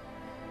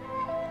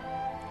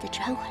再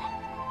穿回来。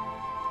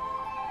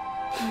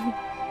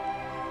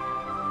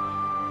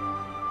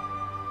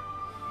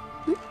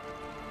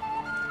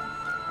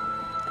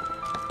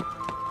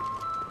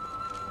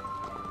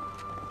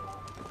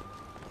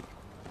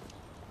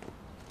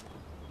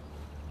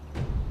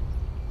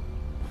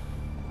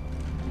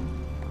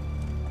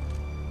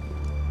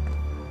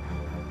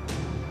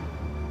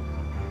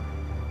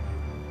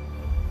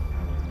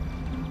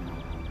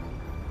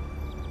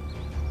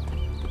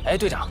哎，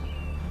队长，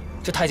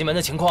这太极门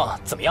的情况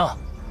怎么样？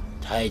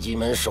太极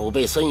门守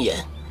备森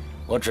严，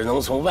我只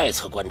能从外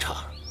侧观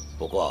察。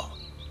不过，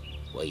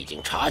我已经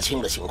查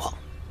清了情况。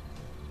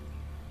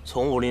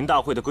从武林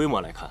大会的规模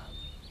来看，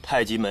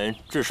太极门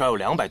至少有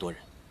200多人，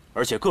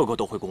而且个个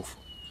都会功夫。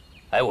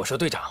哎，我说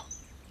队长，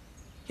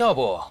要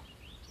不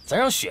咱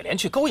让雪莲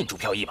去勾引朱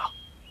飘逸吧？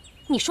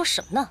你说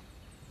什么呢？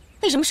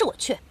为什么是我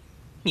去？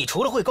你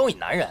除了会勾引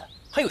男人，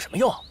还有什么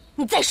用？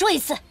你再说一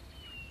次。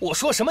我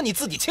说什么你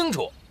自己清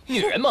楚。女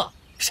人嘛，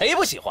谁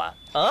不喜欢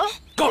啊？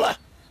够了，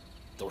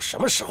都什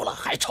么时候了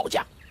还吵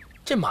架？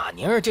这马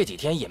宁儿这几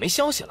天也没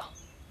消息了，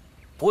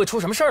不会出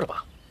什么事儿了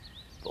吧？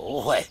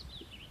不会。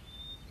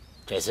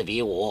这次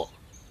比武，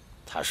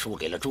他输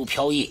给了朱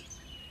飘逸，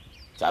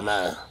咱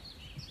们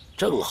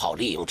正好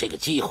利用这个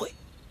机会，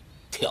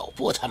挑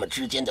拨他们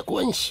之间的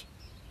关系。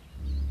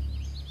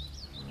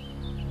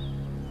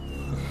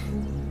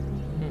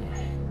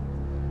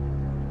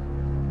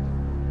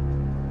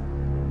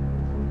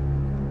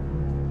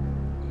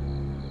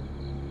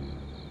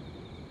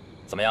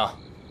怎么样？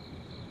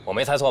我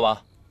没猜错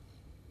吧？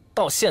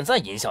到现在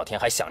尹小天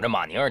还想着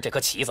马宁儿这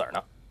颗棋子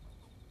呢。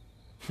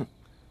哼，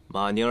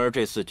马宁儿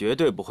这次绝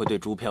对不会对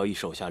朱飘逸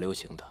手下留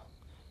情的。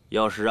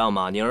要是让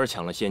马宁儿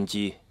抢了先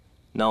机，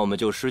那我们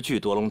就失去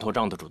夺龙头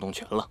杖的主动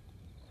权了。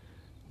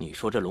你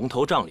说这龙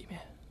头杖里面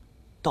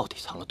到底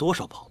藏了多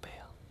少宝贝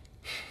啊？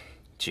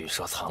据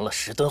说藏了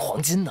10吨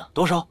黄金呢。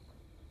多少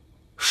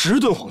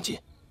？10吨黄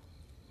金？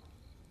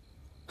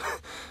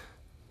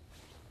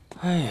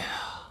哎呀！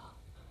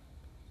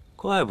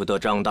怪不得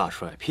张大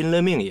帅拼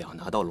了命也要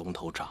拿到龙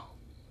头杖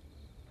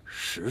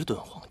，10吨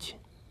黄金，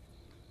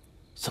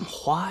怎么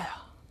花呀？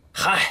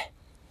嗨，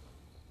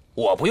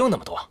我不用那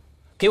么多，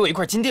给我一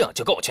块金锭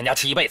就够我全家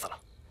吃一辈子了。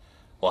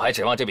我还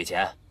指望这笔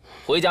钱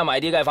回家买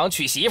地盖房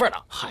娶媳妇呢。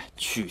嗨，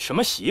娶什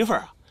么媳妇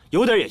啊？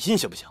有点野心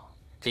行不行？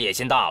这野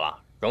心大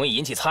了，容易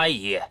引起猜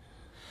疑。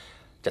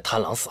这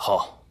贪狼死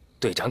后，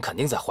队长肯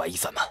定在怀疑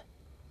咱们。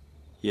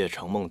夜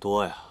长梦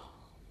多呀，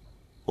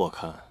我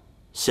看。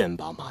先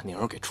把马宁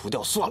儿给除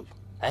掉算了。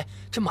哎，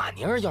这马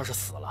宁儿要是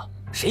死了，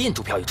谁引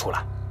朱飘逸出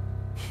来？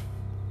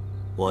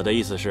我的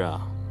意思是啊，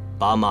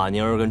把马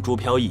宁儿跟朱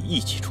飘逸一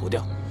起除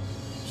掉，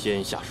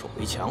先下手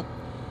为强。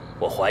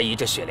我怀疑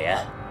这雪莲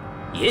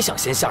也想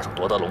先下手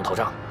夺得龙头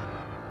杖，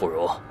不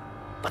如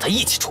把他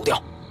一起除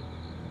掉。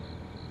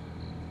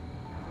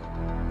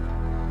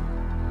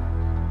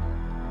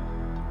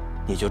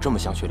你就这么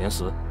想雪莲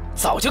死？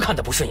早就看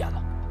他不顺眼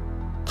了。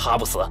他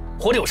不死，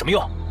活着有什么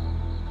用？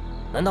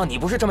难道你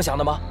不是这么想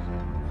的吗？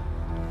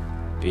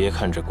别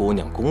看这姑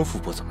娘功夫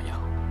不怎么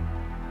样，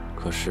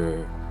可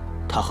是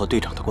她和队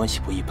长的关系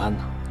不一般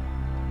呢。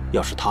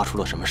要是她出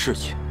了什么事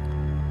情，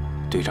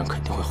队长肯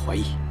定会怀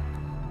疑。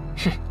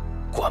哼，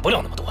管不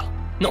了那么多了，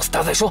弄死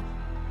她再说。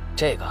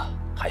这个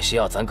还需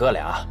要咱哥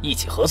俩一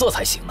起合作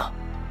才行呢。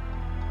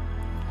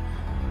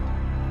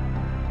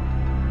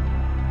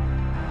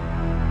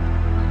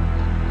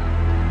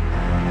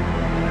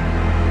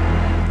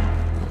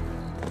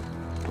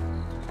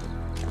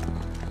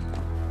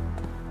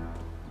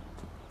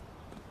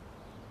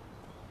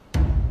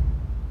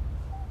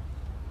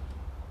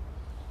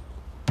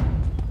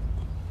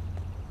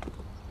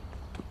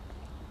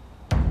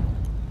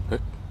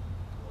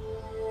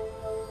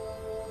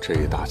这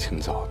一大清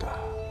早的，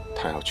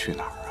他要去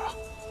哪儿啊？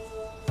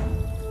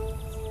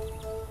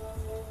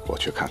我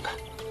去看看。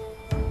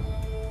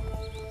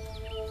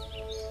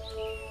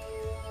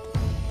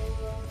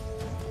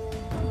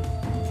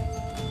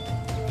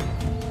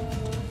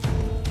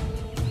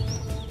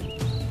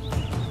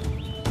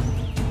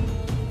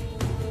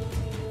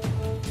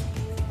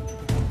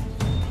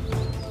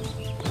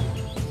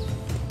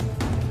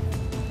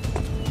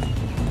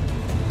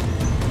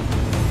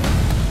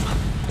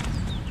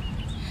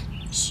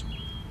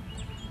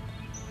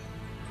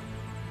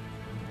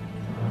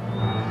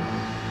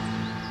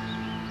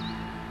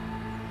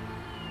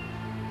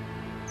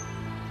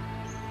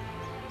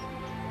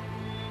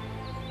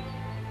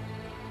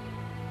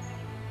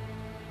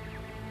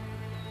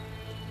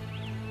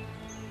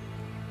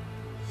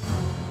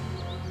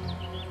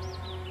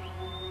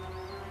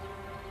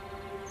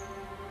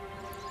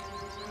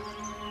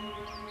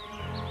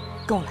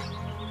跟我来。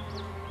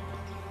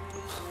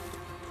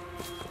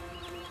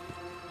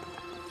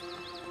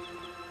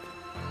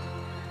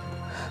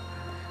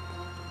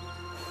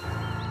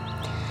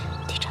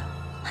队长，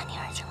马尼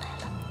尔已经来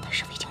了，他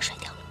师傅已经睡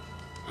掉了。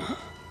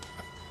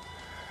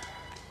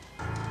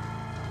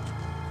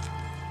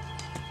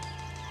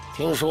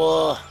听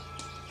说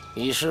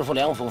你师傅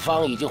梁甫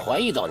芳已经怀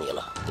疑到你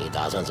了，你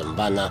打算怎么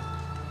办呢？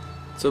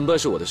怎么办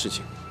是我的事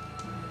情，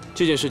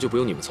这件事就不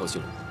用你们操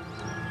心了。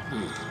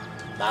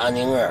马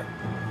宁儿，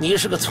你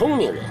是个聪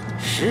明人，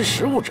识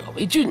时务者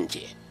为俊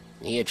杰。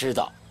你也知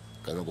道，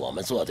跟我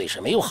们作对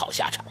是没有好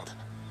下场的。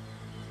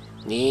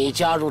你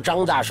加入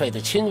张大帅的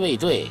亲卫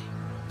队，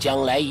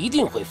将来一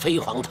定会飞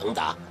黄腾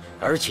达。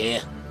而且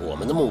我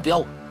们的目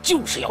标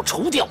就是要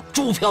除掉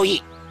朱飘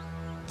逸。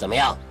怎么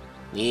样？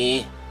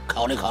你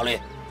考虑考虑。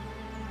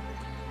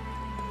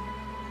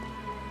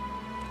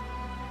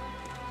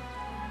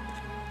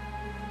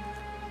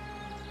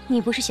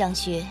你不是想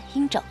学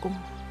鹰爪功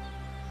吗？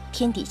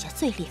天底下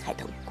最厉害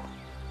的武功，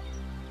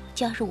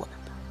加入我们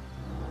吧。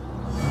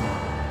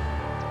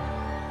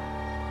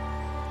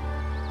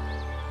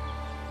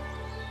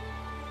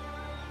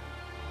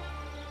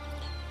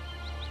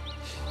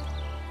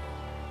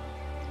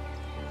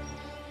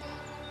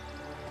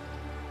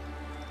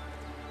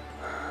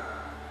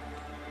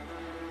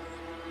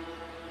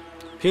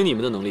凭你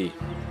们的能力，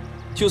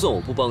就算我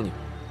不帮你们，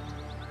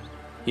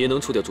也能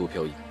除掉朱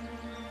飘逸。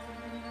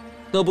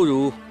那不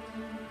如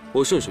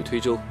我顺水推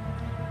舟，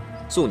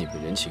送你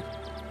们人情。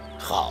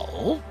好，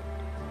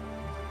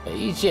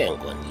没见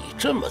过你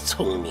这么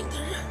聪明的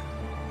人。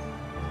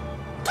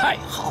太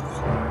好了。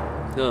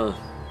那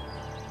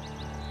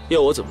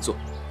要我怎么做？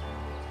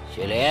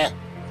雪莲，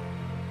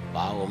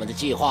把我们的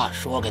计划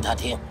说给他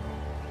听。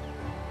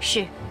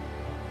是。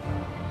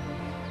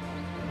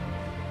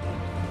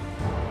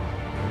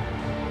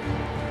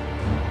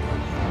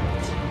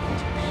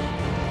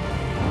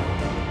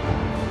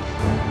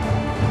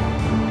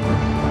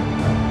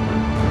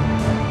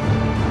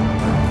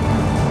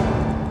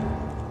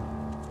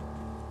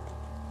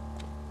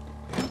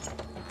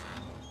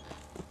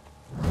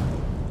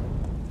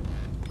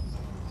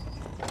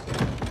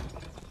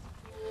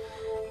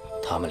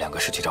他们2个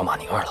是去找马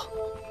宁儿了。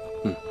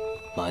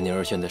马宁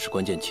儿现在是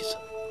关键棋子，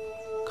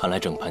看来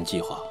整盘计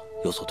划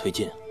有所推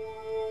进。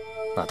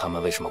那他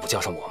们为什么不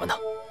叫上我们呢？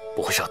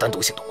不会是要单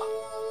独行动吧？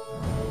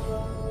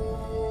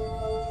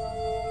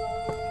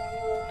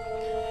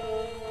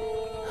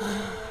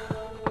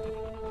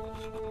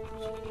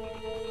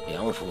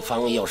梁楚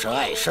芳要是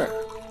碍事儿，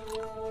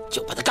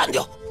就把他干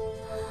掉。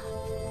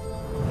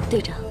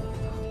队长，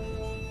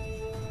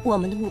我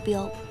们的目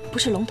标不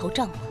是龙头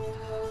帐吗？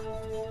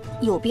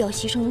有必要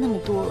牺牲那么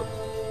多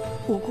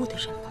无辜的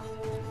人吗？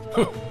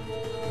哼！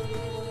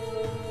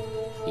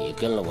你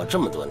跟了我这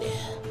么多年，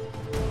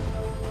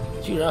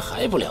居然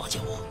还不了解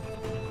我。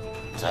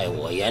在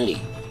我眼里，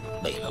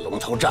为了龙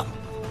头帐，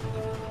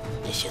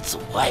那些阻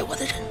碍我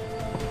的人，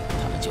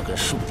他们就跟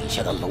树底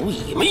下的蝼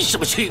蚁没什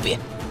么区别。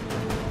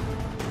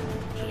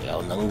只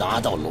要能拿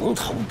到龙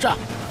头帐，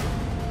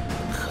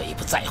可以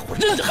不在乎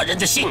任何人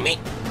的性命。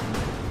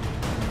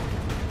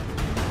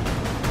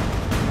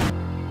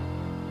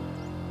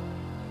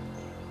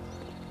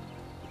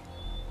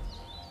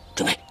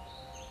准备。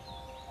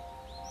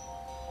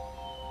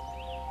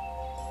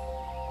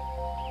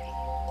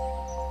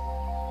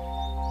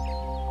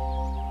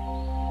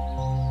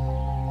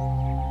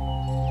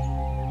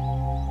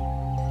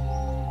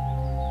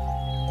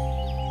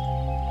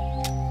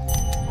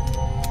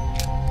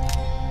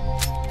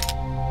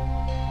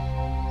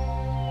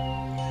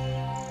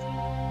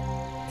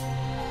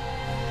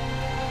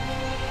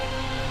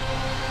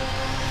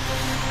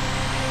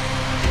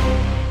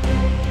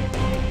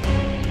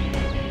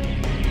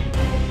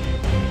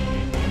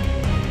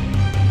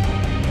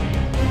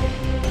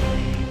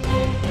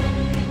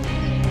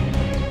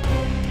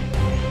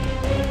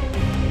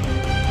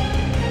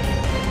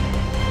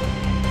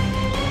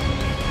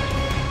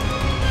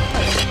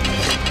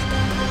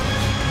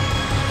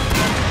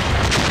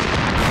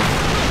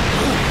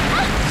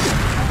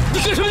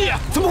干什么你？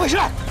怎么回事？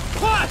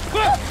快！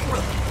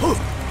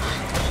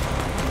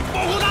保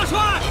护大帅！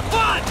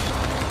快！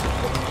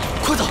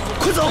快走！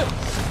快走！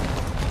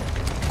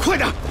快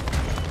点！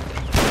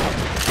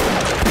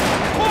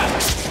快！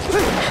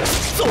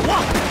走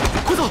啊！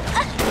快走！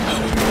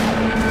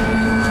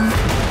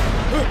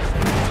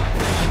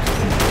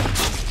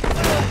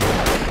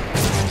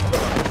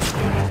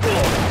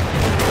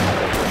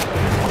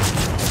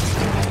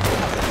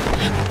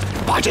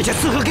把这些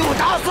刺客给我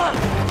打死！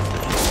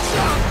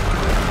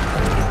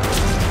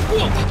快！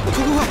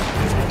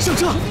上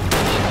车！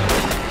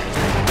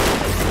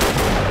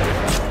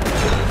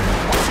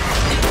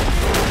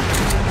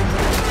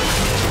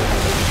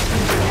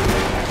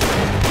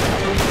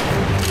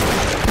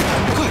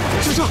快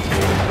上车！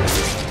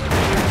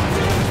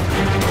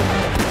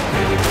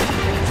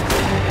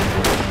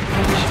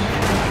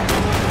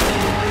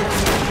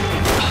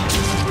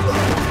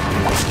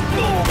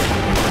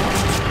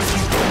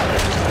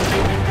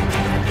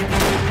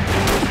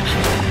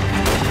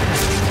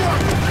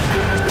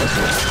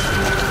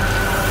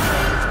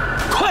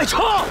快撤！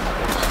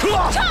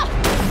撤！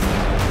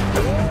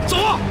走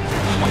啊！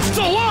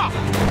走啊！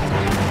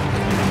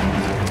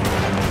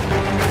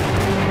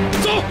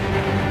走！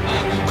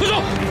快走！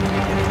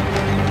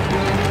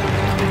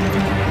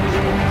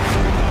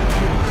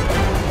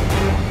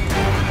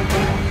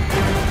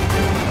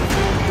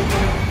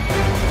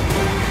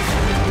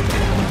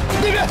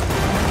那边！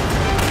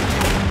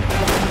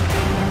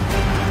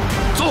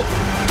走！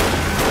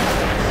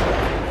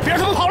别让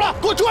他们跑了，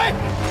给我追！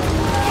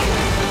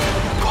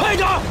快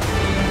点！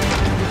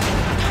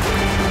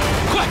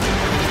快！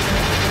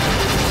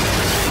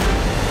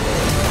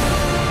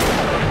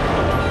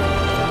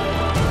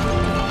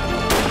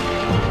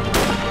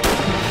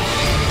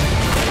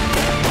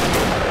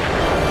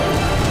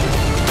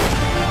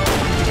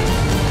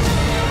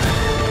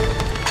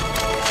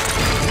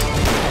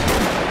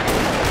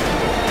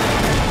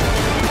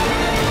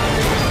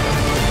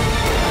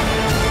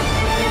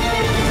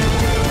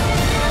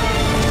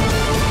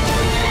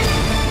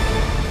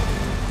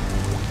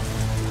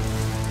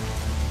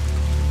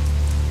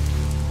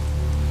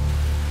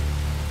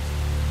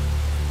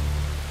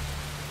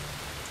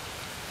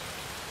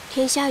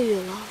天下雨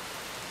了，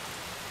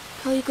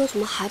飘逸哥怎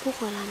么还不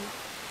回来呢？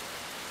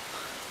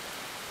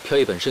飘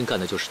逸本身干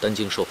的就是担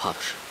惊受怕的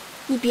事。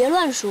你别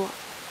乱说，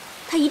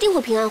他一定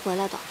会平安回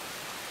来的。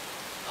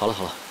好了，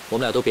我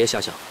们俩都别瞎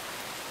想，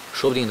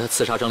说不定他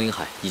刺杀张林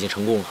海已经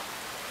成功了。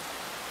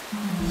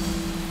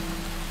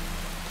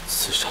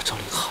刺杀张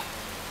林海？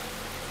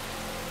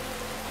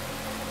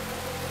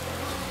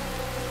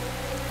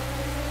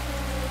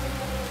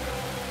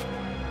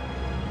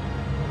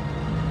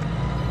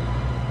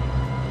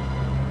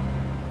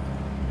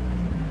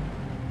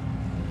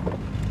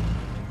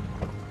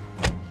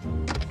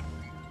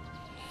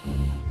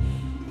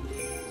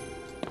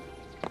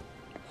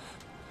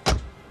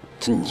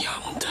他娘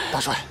的！大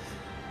帅，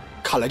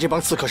看来这帮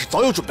刺客是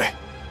早有准备。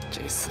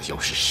这厮又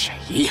是谁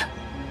呀？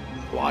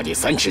挖地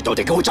3尺都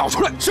得给我找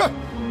出来！是。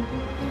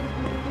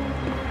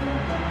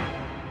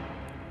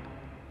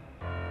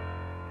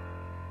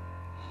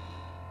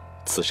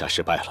刺杀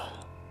失败了，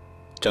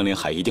张连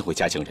海一定会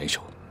加强人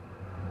手，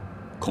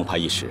恐怕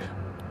一时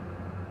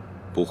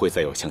不会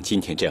再有像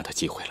今天这样的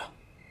机会了。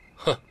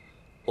哼，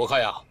我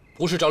看呀，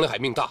不是张连海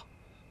命大，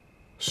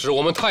是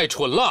我们太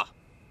蠢了。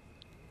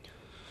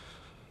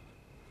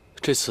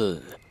这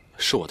次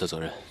是我的责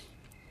任，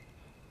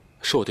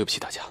是我对不起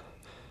大家。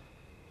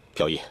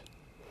朴义，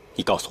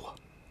你告诉我，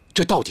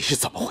这到底是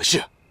怎么回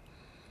事？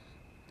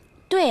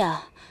对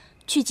啊，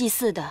去祭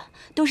祀的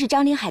都是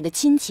张连海的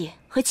亲戚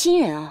和亲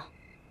人啊，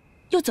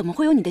又怎么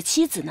会有你的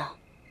妻子呢？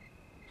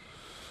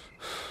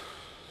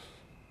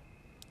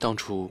当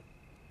初，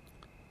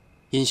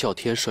殷啸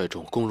天率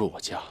众攻入我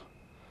家，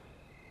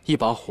一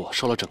把火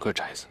烧了整个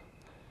宅子，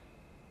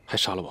还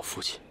杀了我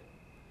父亲。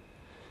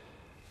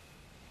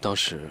当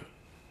时，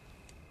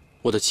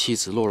我的妻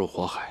子落入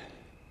火海，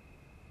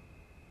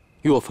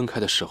与我分开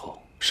的时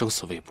候生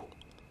死未卜。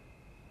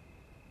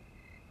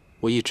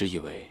我一直以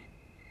为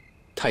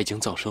他已经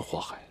葬身火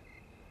海，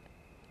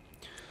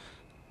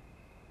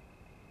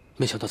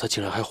没想到他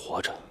竟然还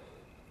活着。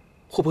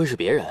会不会是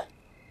别人？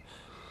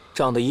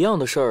长得一样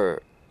的事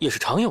儿也是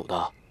常有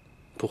的。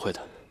不会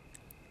的，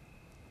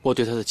我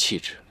对他的气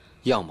质、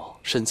样貌、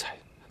身材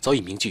早已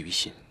铭记于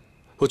心，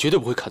我绝对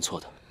不会看错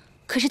的。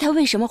可是他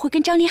为什么会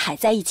跟张连海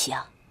在一起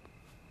啊？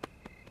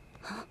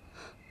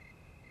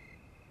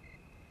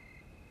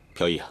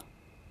朴义啊，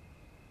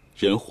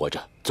人活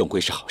着总归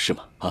是好事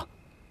嘛，啊！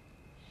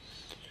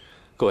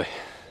各位，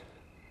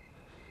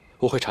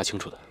我会查清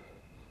楚的，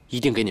一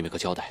定给你们个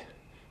交代。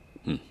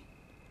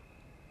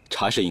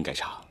查是应该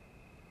查，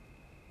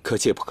可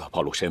切不可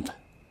暴露身份。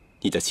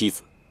你的妻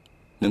子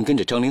能跟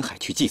着张连海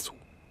去祭祖，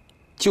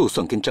就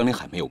算跟张连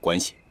海没有关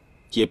系，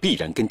也必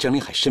然跟张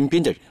连海身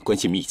边的人关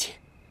系密切，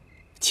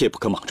切不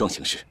可莽撞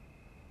行事。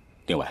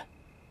另外，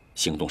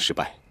行动失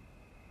败，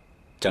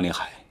张连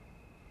海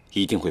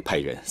一定会派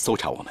人搜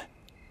查我们。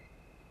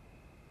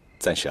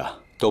暂时啊，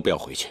都不要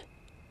回去，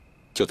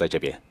就在这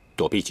边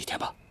躲避几天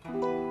吧。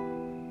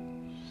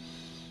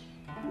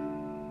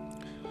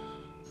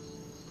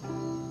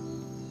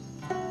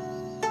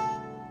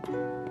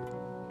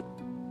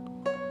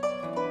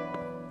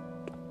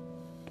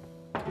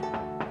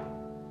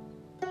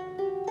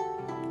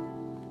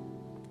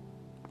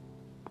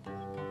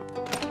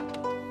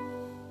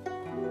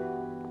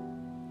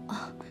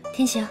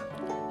天行，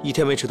一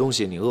天没吃东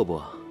西，你饿不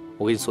饿？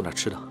我给你送点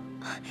吃的。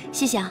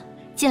谢谢啊，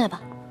进来吧。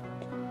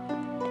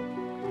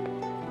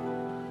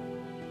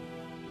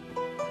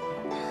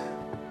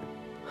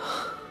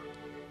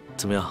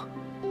怎么样，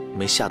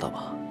没吓到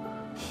吧？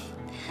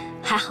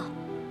还好。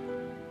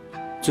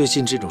最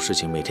近这种事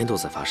情每天都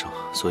在发生，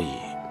所以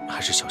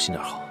还是小心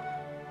点好。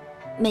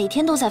每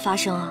天都在发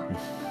生啊？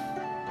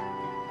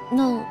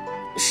那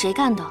谁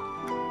干的？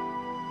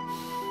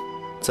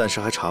暂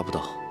时还查不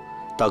到。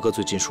大哥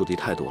最近树敌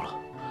太多了，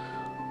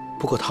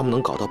不过他们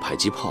能搞到迫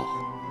击炮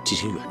进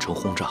行远程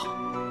轰炸，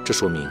这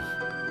说明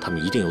他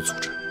们一定有组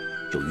织，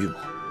有预谋。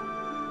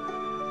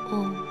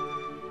哦，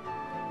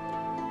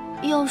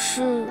要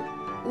是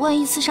万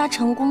一刺杀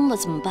成功了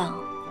怎么办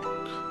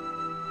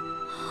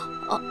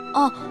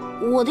啊？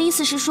我的意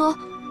思是说，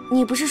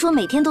你不是说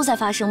每天都在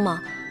发生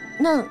吗？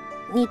那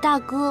你大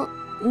哥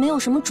没有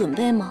什么准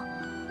备吗？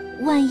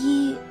万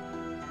一……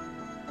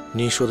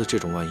你说的这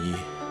种万一，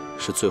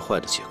是最坏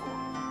的结果。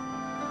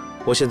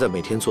我现在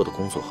每天做的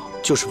工作，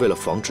就是为了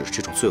防止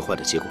这种最坏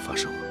的结果发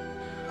生。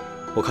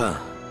我看，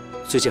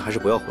最近还是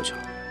不要回去了，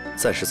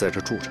暂时在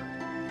这住着，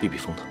避避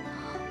风头。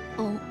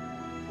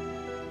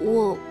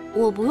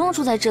我不用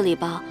住在这里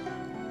吧？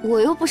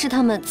我又不是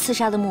他们刺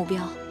杀的目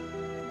标。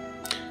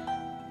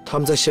他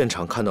们在现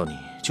场看到你，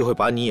就会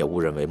把你也误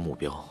认为目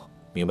标，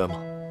明白吗？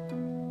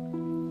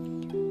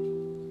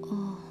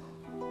哦，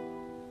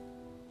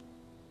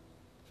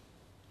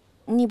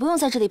你不用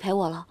在这里陪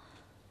我了，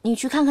你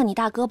去看看你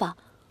大哥吧。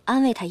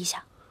安慰他一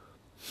下。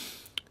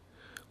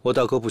我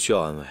大哥不需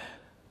要安慰，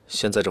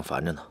现在正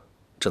烦着呢，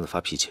正在发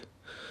脾气，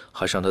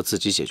还是让他自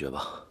己解决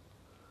吧。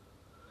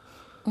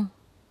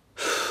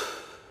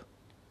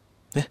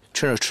哎，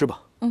趁热吃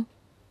吧。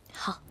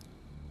好。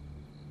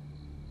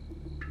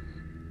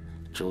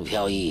朱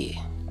飘逸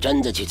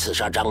真的去刺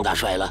杀张大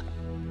帅了？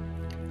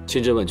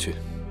千真万确，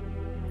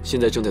现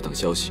在正在等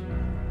消息。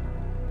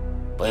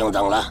不用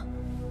等了，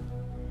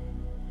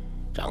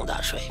张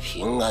大帅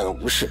平安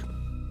无事。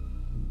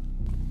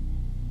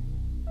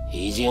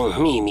已经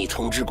秘密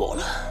通知过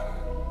了。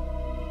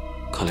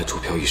看来朱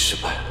飘逸失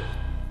败了。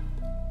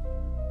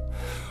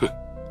哼，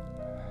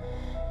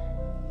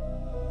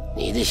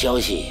你的消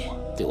息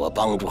对我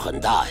帮助很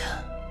大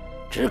呀，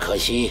只可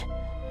惜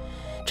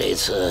这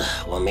次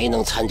我没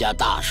能参加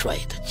大帅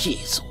的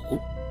祭祖，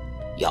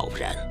要不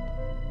然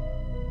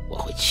我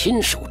会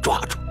亲手抓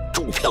住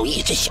朱飘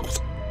逸这小子。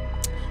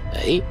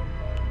哎，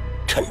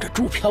趁着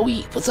朱飘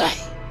逸不在，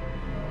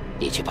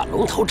你去把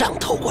龙头杖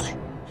偷过来。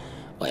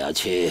我要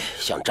去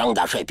向张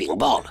大帅禀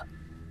报了。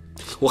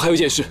我还有一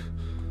件事。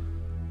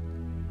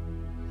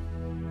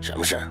什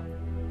么事？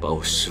把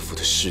我师父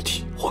的尸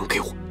体还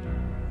给我。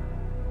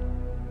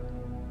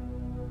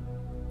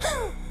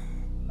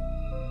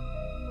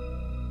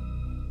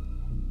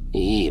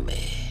你以为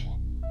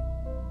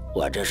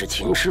我这是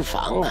停尸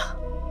房啊？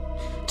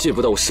见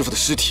不到我师父的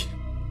尸体，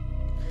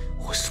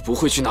我是不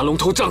会去拿龙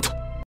头杖的。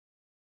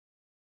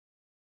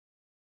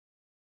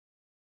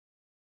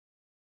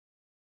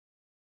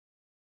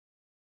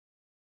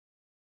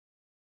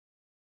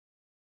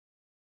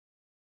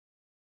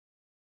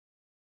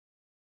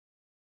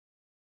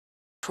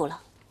出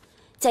了，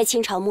在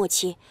清朝末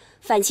期，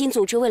反清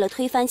组织为了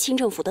推翻清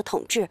政府的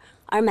统治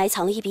而埋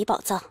藏了一笔宝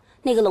藏。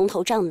那个龙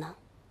头杖呢，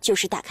就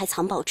是打开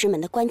藏宝之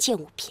门的关键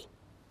物品。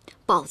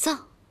宝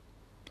藏？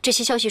这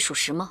些消息属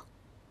实吗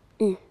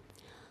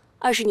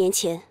？20年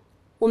前，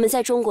我们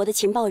在中国的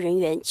情报人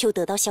员就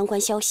得到相关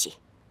消息，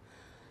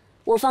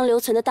我方留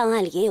存的档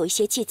案里也有一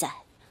些记载，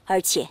而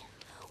且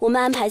我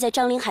们安排在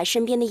张灵海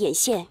身边的眼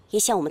线也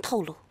向我们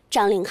透露，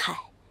张灵海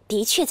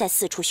的确在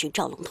四处寻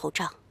找龙头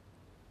杖。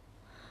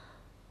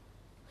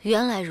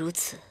原来如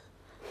此，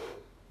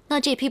那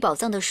这批宝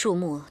藏的数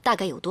目大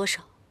概有多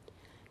少？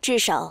至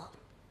少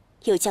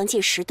有将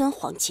近10吨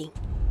黄金。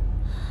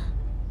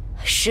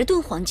10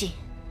吨黄金？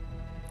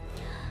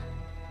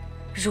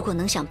如果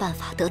能想办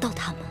法得到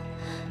它们，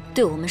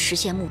对我们实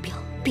现目标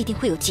必定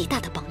会有极大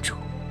的帮助。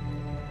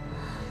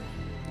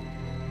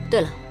对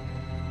了，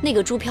那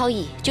个朱飘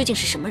逸究竟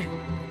是什么人？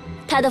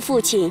他的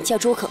父亲叫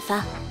朱可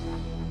发，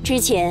之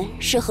前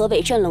是河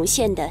北镇龙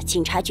县的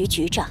警察局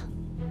局长。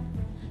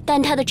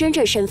但他的真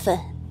正身份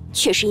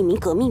却是一名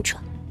革命者，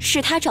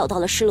是他找到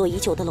了失落已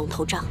久的龙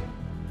头杖。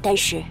但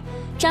是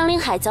张灵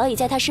海早已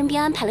在他身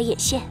边安排了眼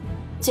线，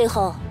最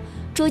后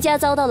朱家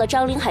遭到了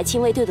张灵海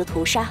亲卫队的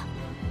屠杀，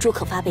朱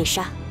可发被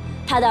杀，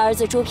他的儿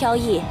子朱飘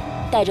逸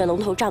带着龙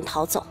头杖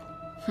逃走。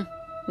哼，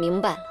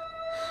明白了，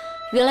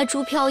原来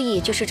朱飘逸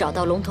就是找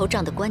到龙头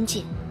杖的关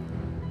键。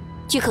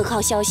据可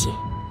靠消息，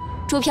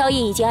朱飘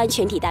逸已经安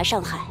全抵达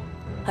上海，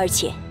而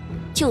且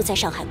就在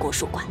上海国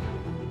术馆。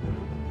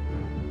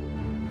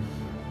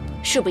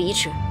事不宜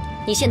迟，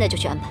你现在就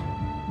去安排，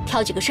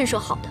挑几个身手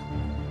好的，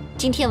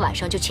今天晚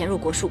上就潜入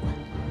国术馆，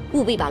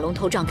务必把龙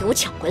头杖给我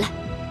抢回来。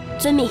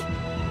遵命。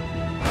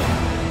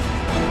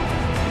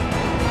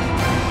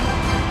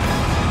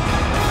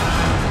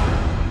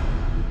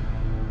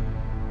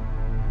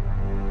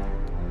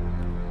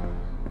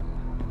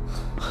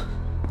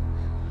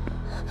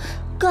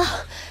哥，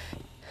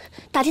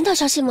打听到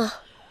消息吗？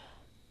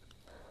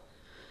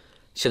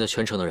现在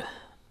全城的人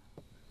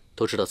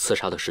都知道刺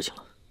杀的事情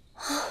了。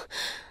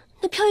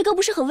那飘逸哥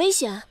不是很危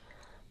险？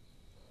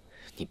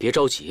你别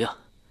着急呀，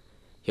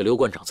有刘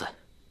馆长在，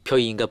飘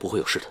逸应该不会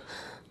有事的。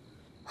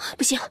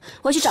不行，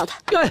我要去找他。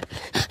哎，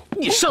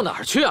你上哪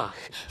儿去啊？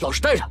老实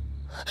待着。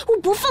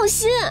我不放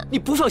心。你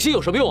不放心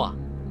有什么用啊？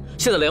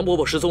现在梁伯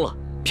伯失踪了，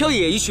飘逸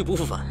也一去不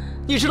复返，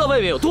你知道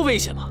外面有多危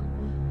险吗？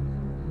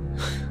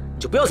你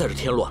就不要在这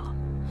添乱了。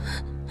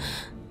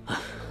哎，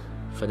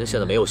反正现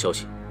在没有消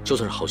息，就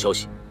算是好消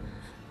息。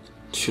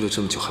去了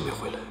这么久还没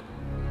回来，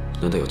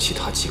难道有其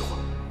他计划？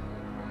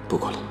不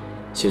管了，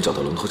先找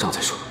到龙头杖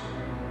再说。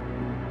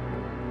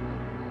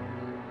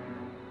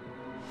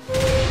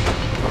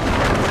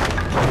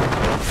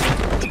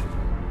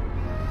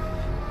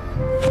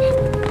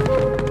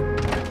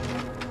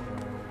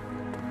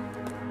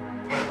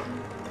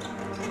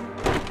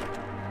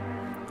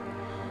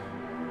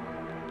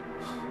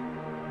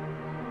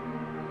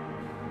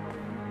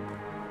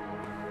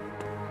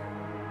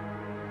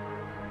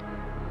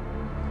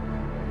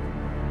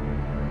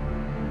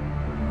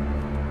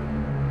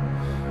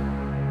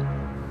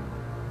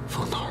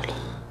放哪儿了？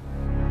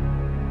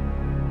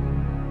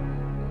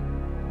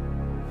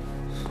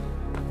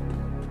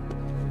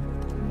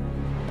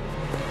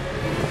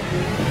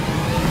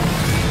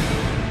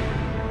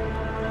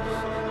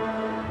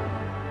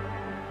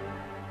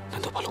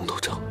难道把龙头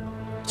杖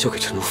交给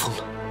陈如风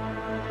了？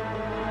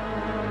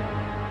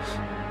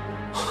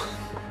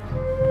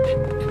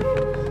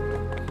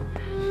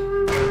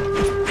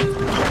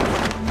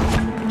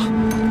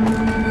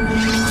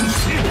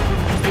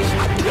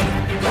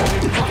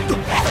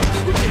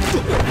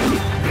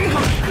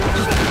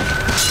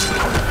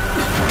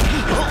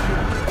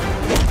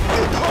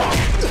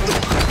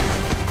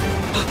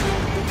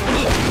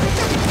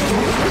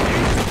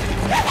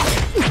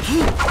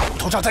龙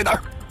头杖在哪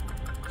儿？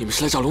你们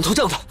是来找龙头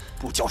杖的？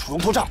不交出龙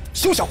头杖，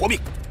休想活命！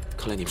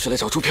看来你们是来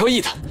找朱飘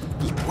逸的。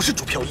你不是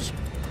朱飘逸，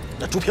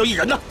那朱飘逸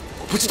人呢？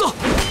我不知道。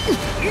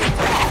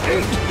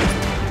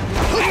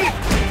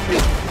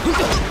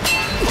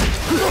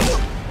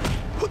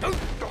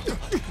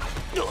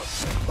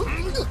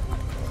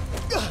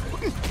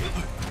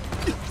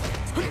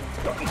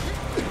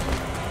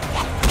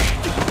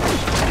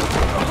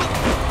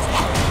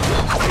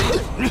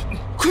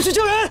快去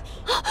救人！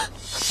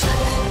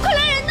快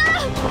来人呐！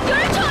有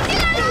人闯进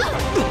来了！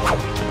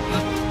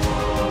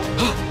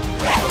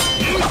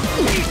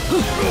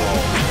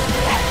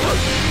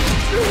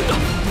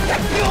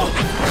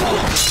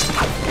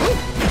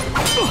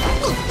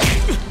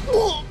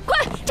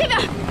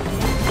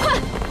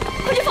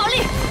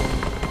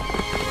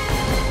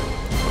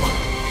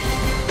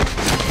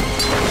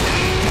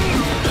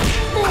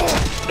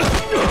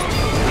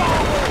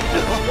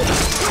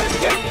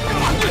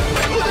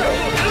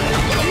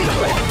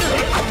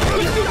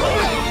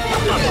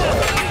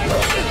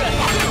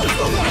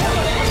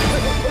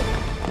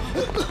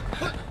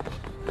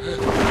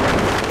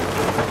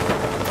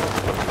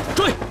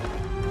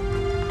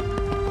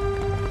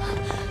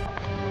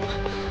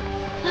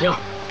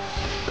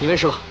没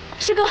事吧？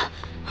师哥，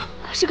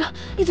师哥，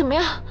你怎么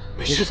样？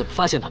你是怎么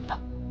发现他们的？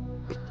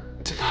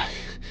在那里。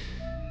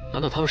难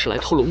道他们是来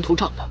偷龙头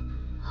杖的？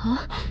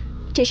啊，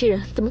这些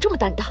人怎么这么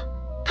胆大？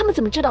他们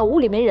怎么知道屋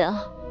里没人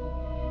啊？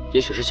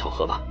也许是巧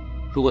合吧。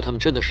如果他们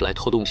真的是来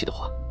偷东西的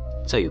话，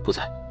在与不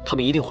在，他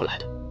们一定会来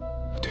的。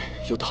对，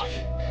有道理。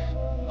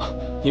啊，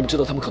你们知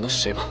道他们可能是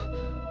谁吗？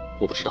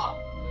我不知道，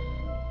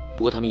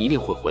不过他们一定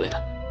会回来的。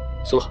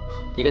苏洛，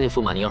你赶紧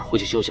扶马宁儿回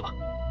去休息吧。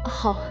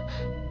好，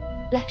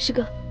来，师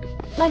哥，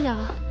慢点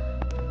啊。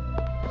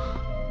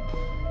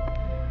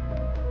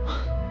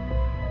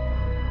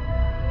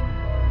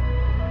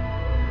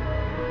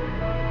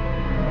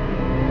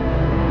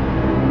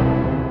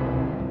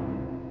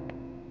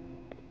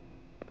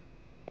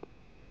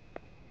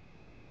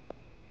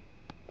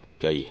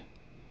表姨，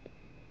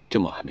这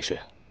么晚还没睡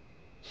啊？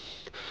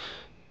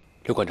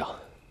刘馆长，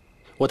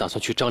我打算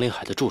去张林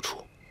海的住处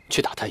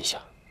去打探一下。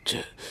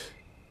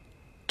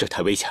这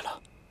太危险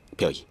了，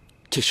表姨，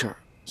这事儿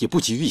也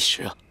不急于一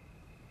时啊。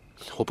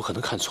我不可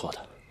能看错的。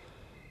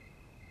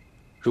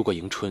如果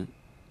迎春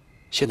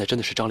现在真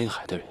的是张林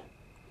海的人，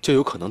就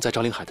有可能在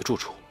张林海的住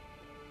处。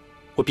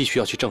我必须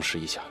要去证实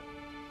一下，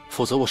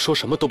否则我说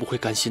什么都不会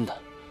甘心的。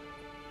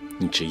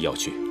你执意要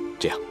去，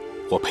这样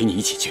我陪你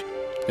一起去。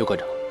刘馆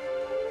长，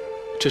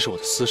这是我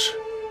的私事，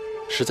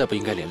实在不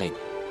应该连累你。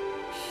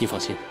你放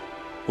心，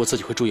我自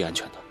己会注意安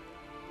全的。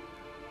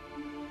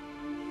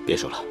别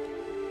说了，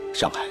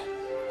上海，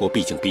我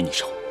毕竟比你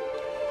熟。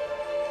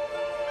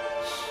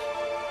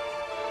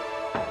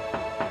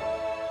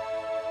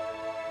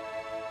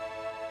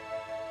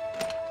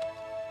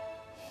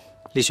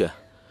丽雪，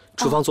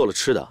厨房做了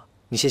吃的，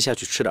你先下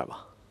去吃点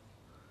吧。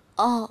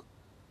哦，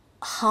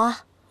好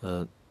啊。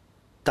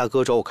大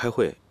哥找我开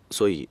会，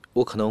所以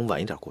我可能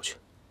晚一点过去。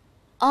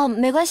哦，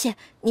没关系，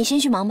你先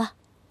去忙吧。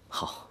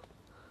好。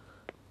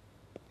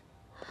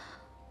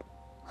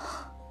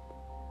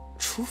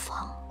厨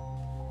房。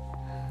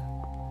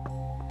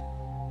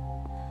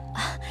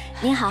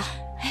您好，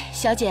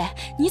小姐，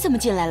你怎么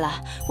进来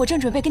了？我正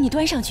准备给你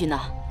端上去呢。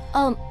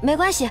没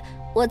关系，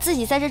我自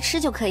己在这吃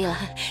就可以了。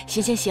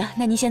行行行，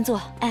那您先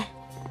坐。哎。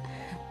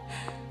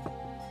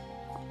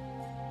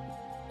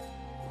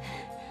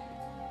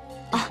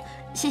啊，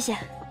谢谢。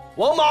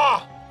王妈，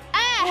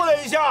哎，过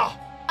来一下。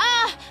啊，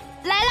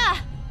来了。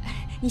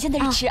你先在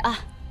这吃啊。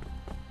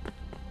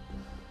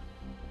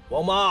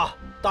王妈，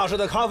大师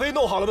的咖啡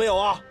弄好了没有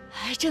啊？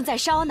正在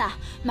烧呢，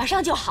马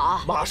上就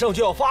好。马上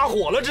就要发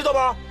火了，知道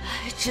吗？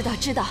知道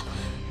知道。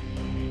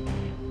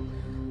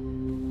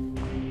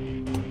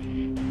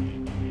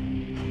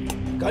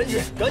赶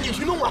紧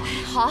去弄啊！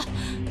好。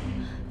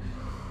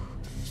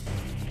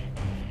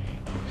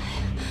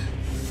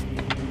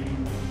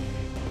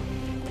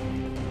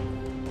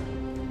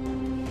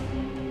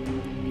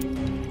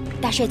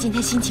大帅今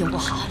天心情不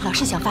好，老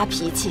是想发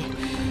脾气。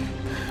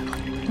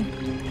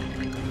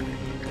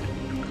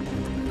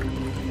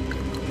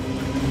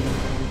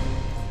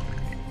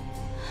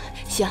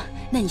行，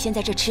那你先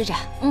在这吃着。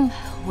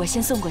我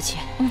先送过去。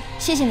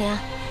谢谢您啊。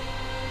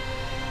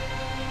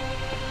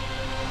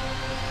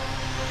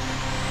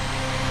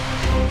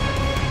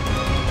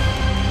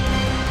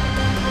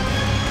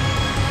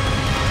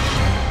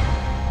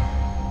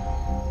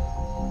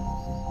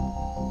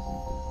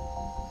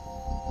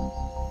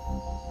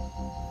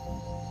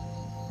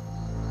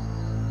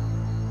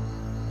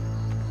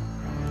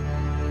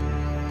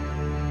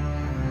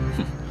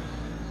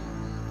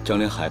张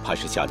连海怕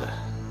是吓得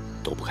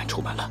都不敢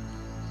出门了。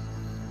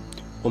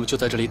我们就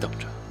在这里等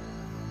着，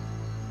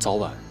早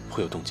晚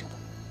会有动静的。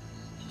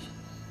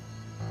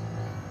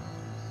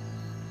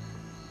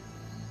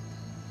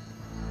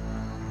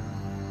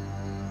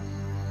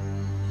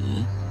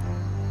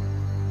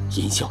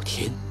尹啸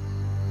天，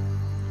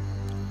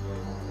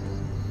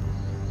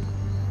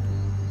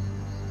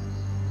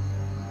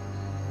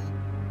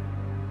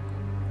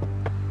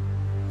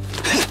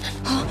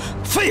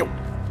废物，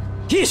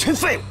一群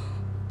废物！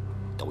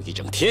都一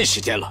整天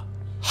时间了，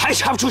还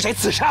查不出谁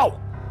刺杀我？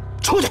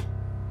出去！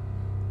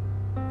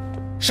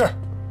是。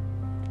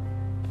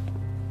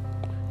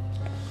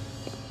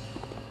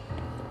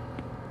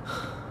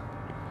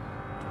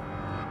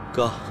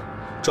哥，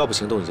抓捕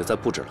行动已经在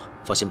布置了，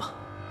放心吧。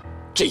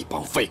这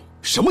帮废物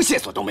什么线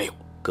索都没有。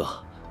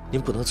哥，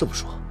您不能这么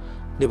说。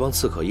那帮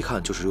刺客一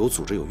看就是有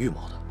组织、有预谋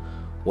的。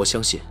我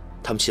相信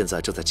他们现在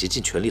正在竭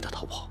尽全力的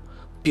逃跑，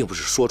并不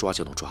是说抓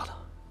就能抓的。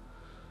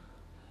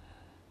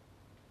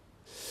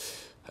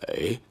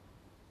哎，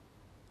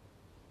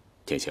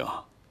天晴，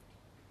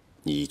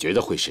你觉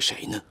得会是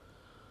谁呢？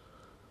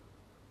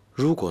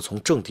如果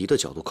从政敌的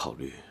角度考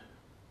虑，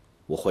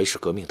我怀疑是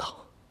革命党。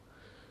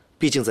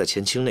毕竟在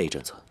前清那一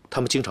阵子，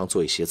他们经常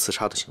做一些刺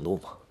杀的行动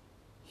嘛。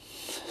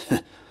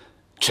哼，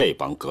这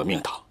帮革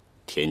命党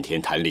天天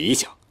谈理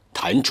想、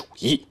谈主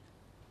义，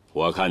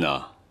我看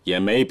呢也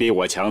没比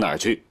我强哪儿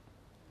去。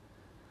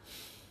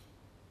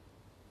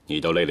你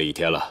都累了一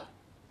天了，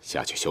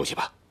下去休息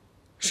吧。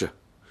是，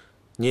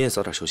您也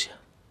早点休息。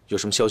有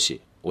什么消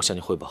息，我向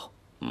您汇报。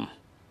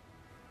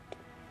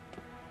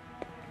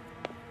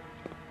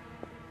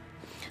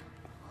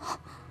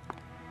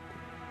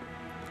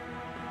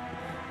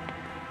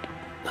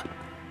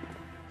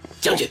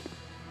将军。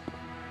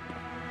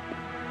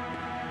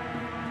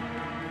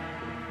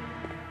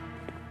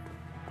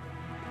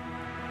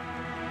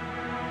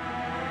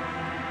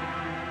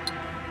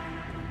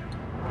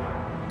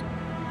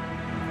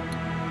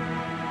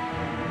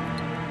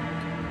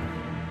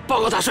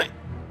报告大帅，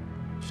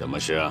什么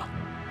事啊？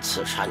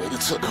刺杀您的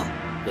刺客，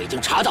我已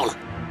经查到了。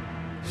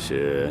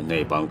是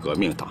那帮革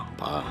命党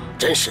吧？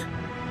真是，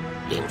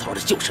领头的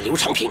就是刘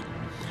长平，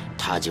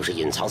他就是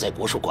隐藏在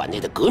国术馆内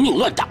的革命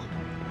乱党。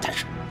但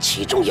是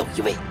其中有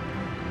一位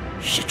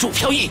是朱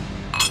飘逸。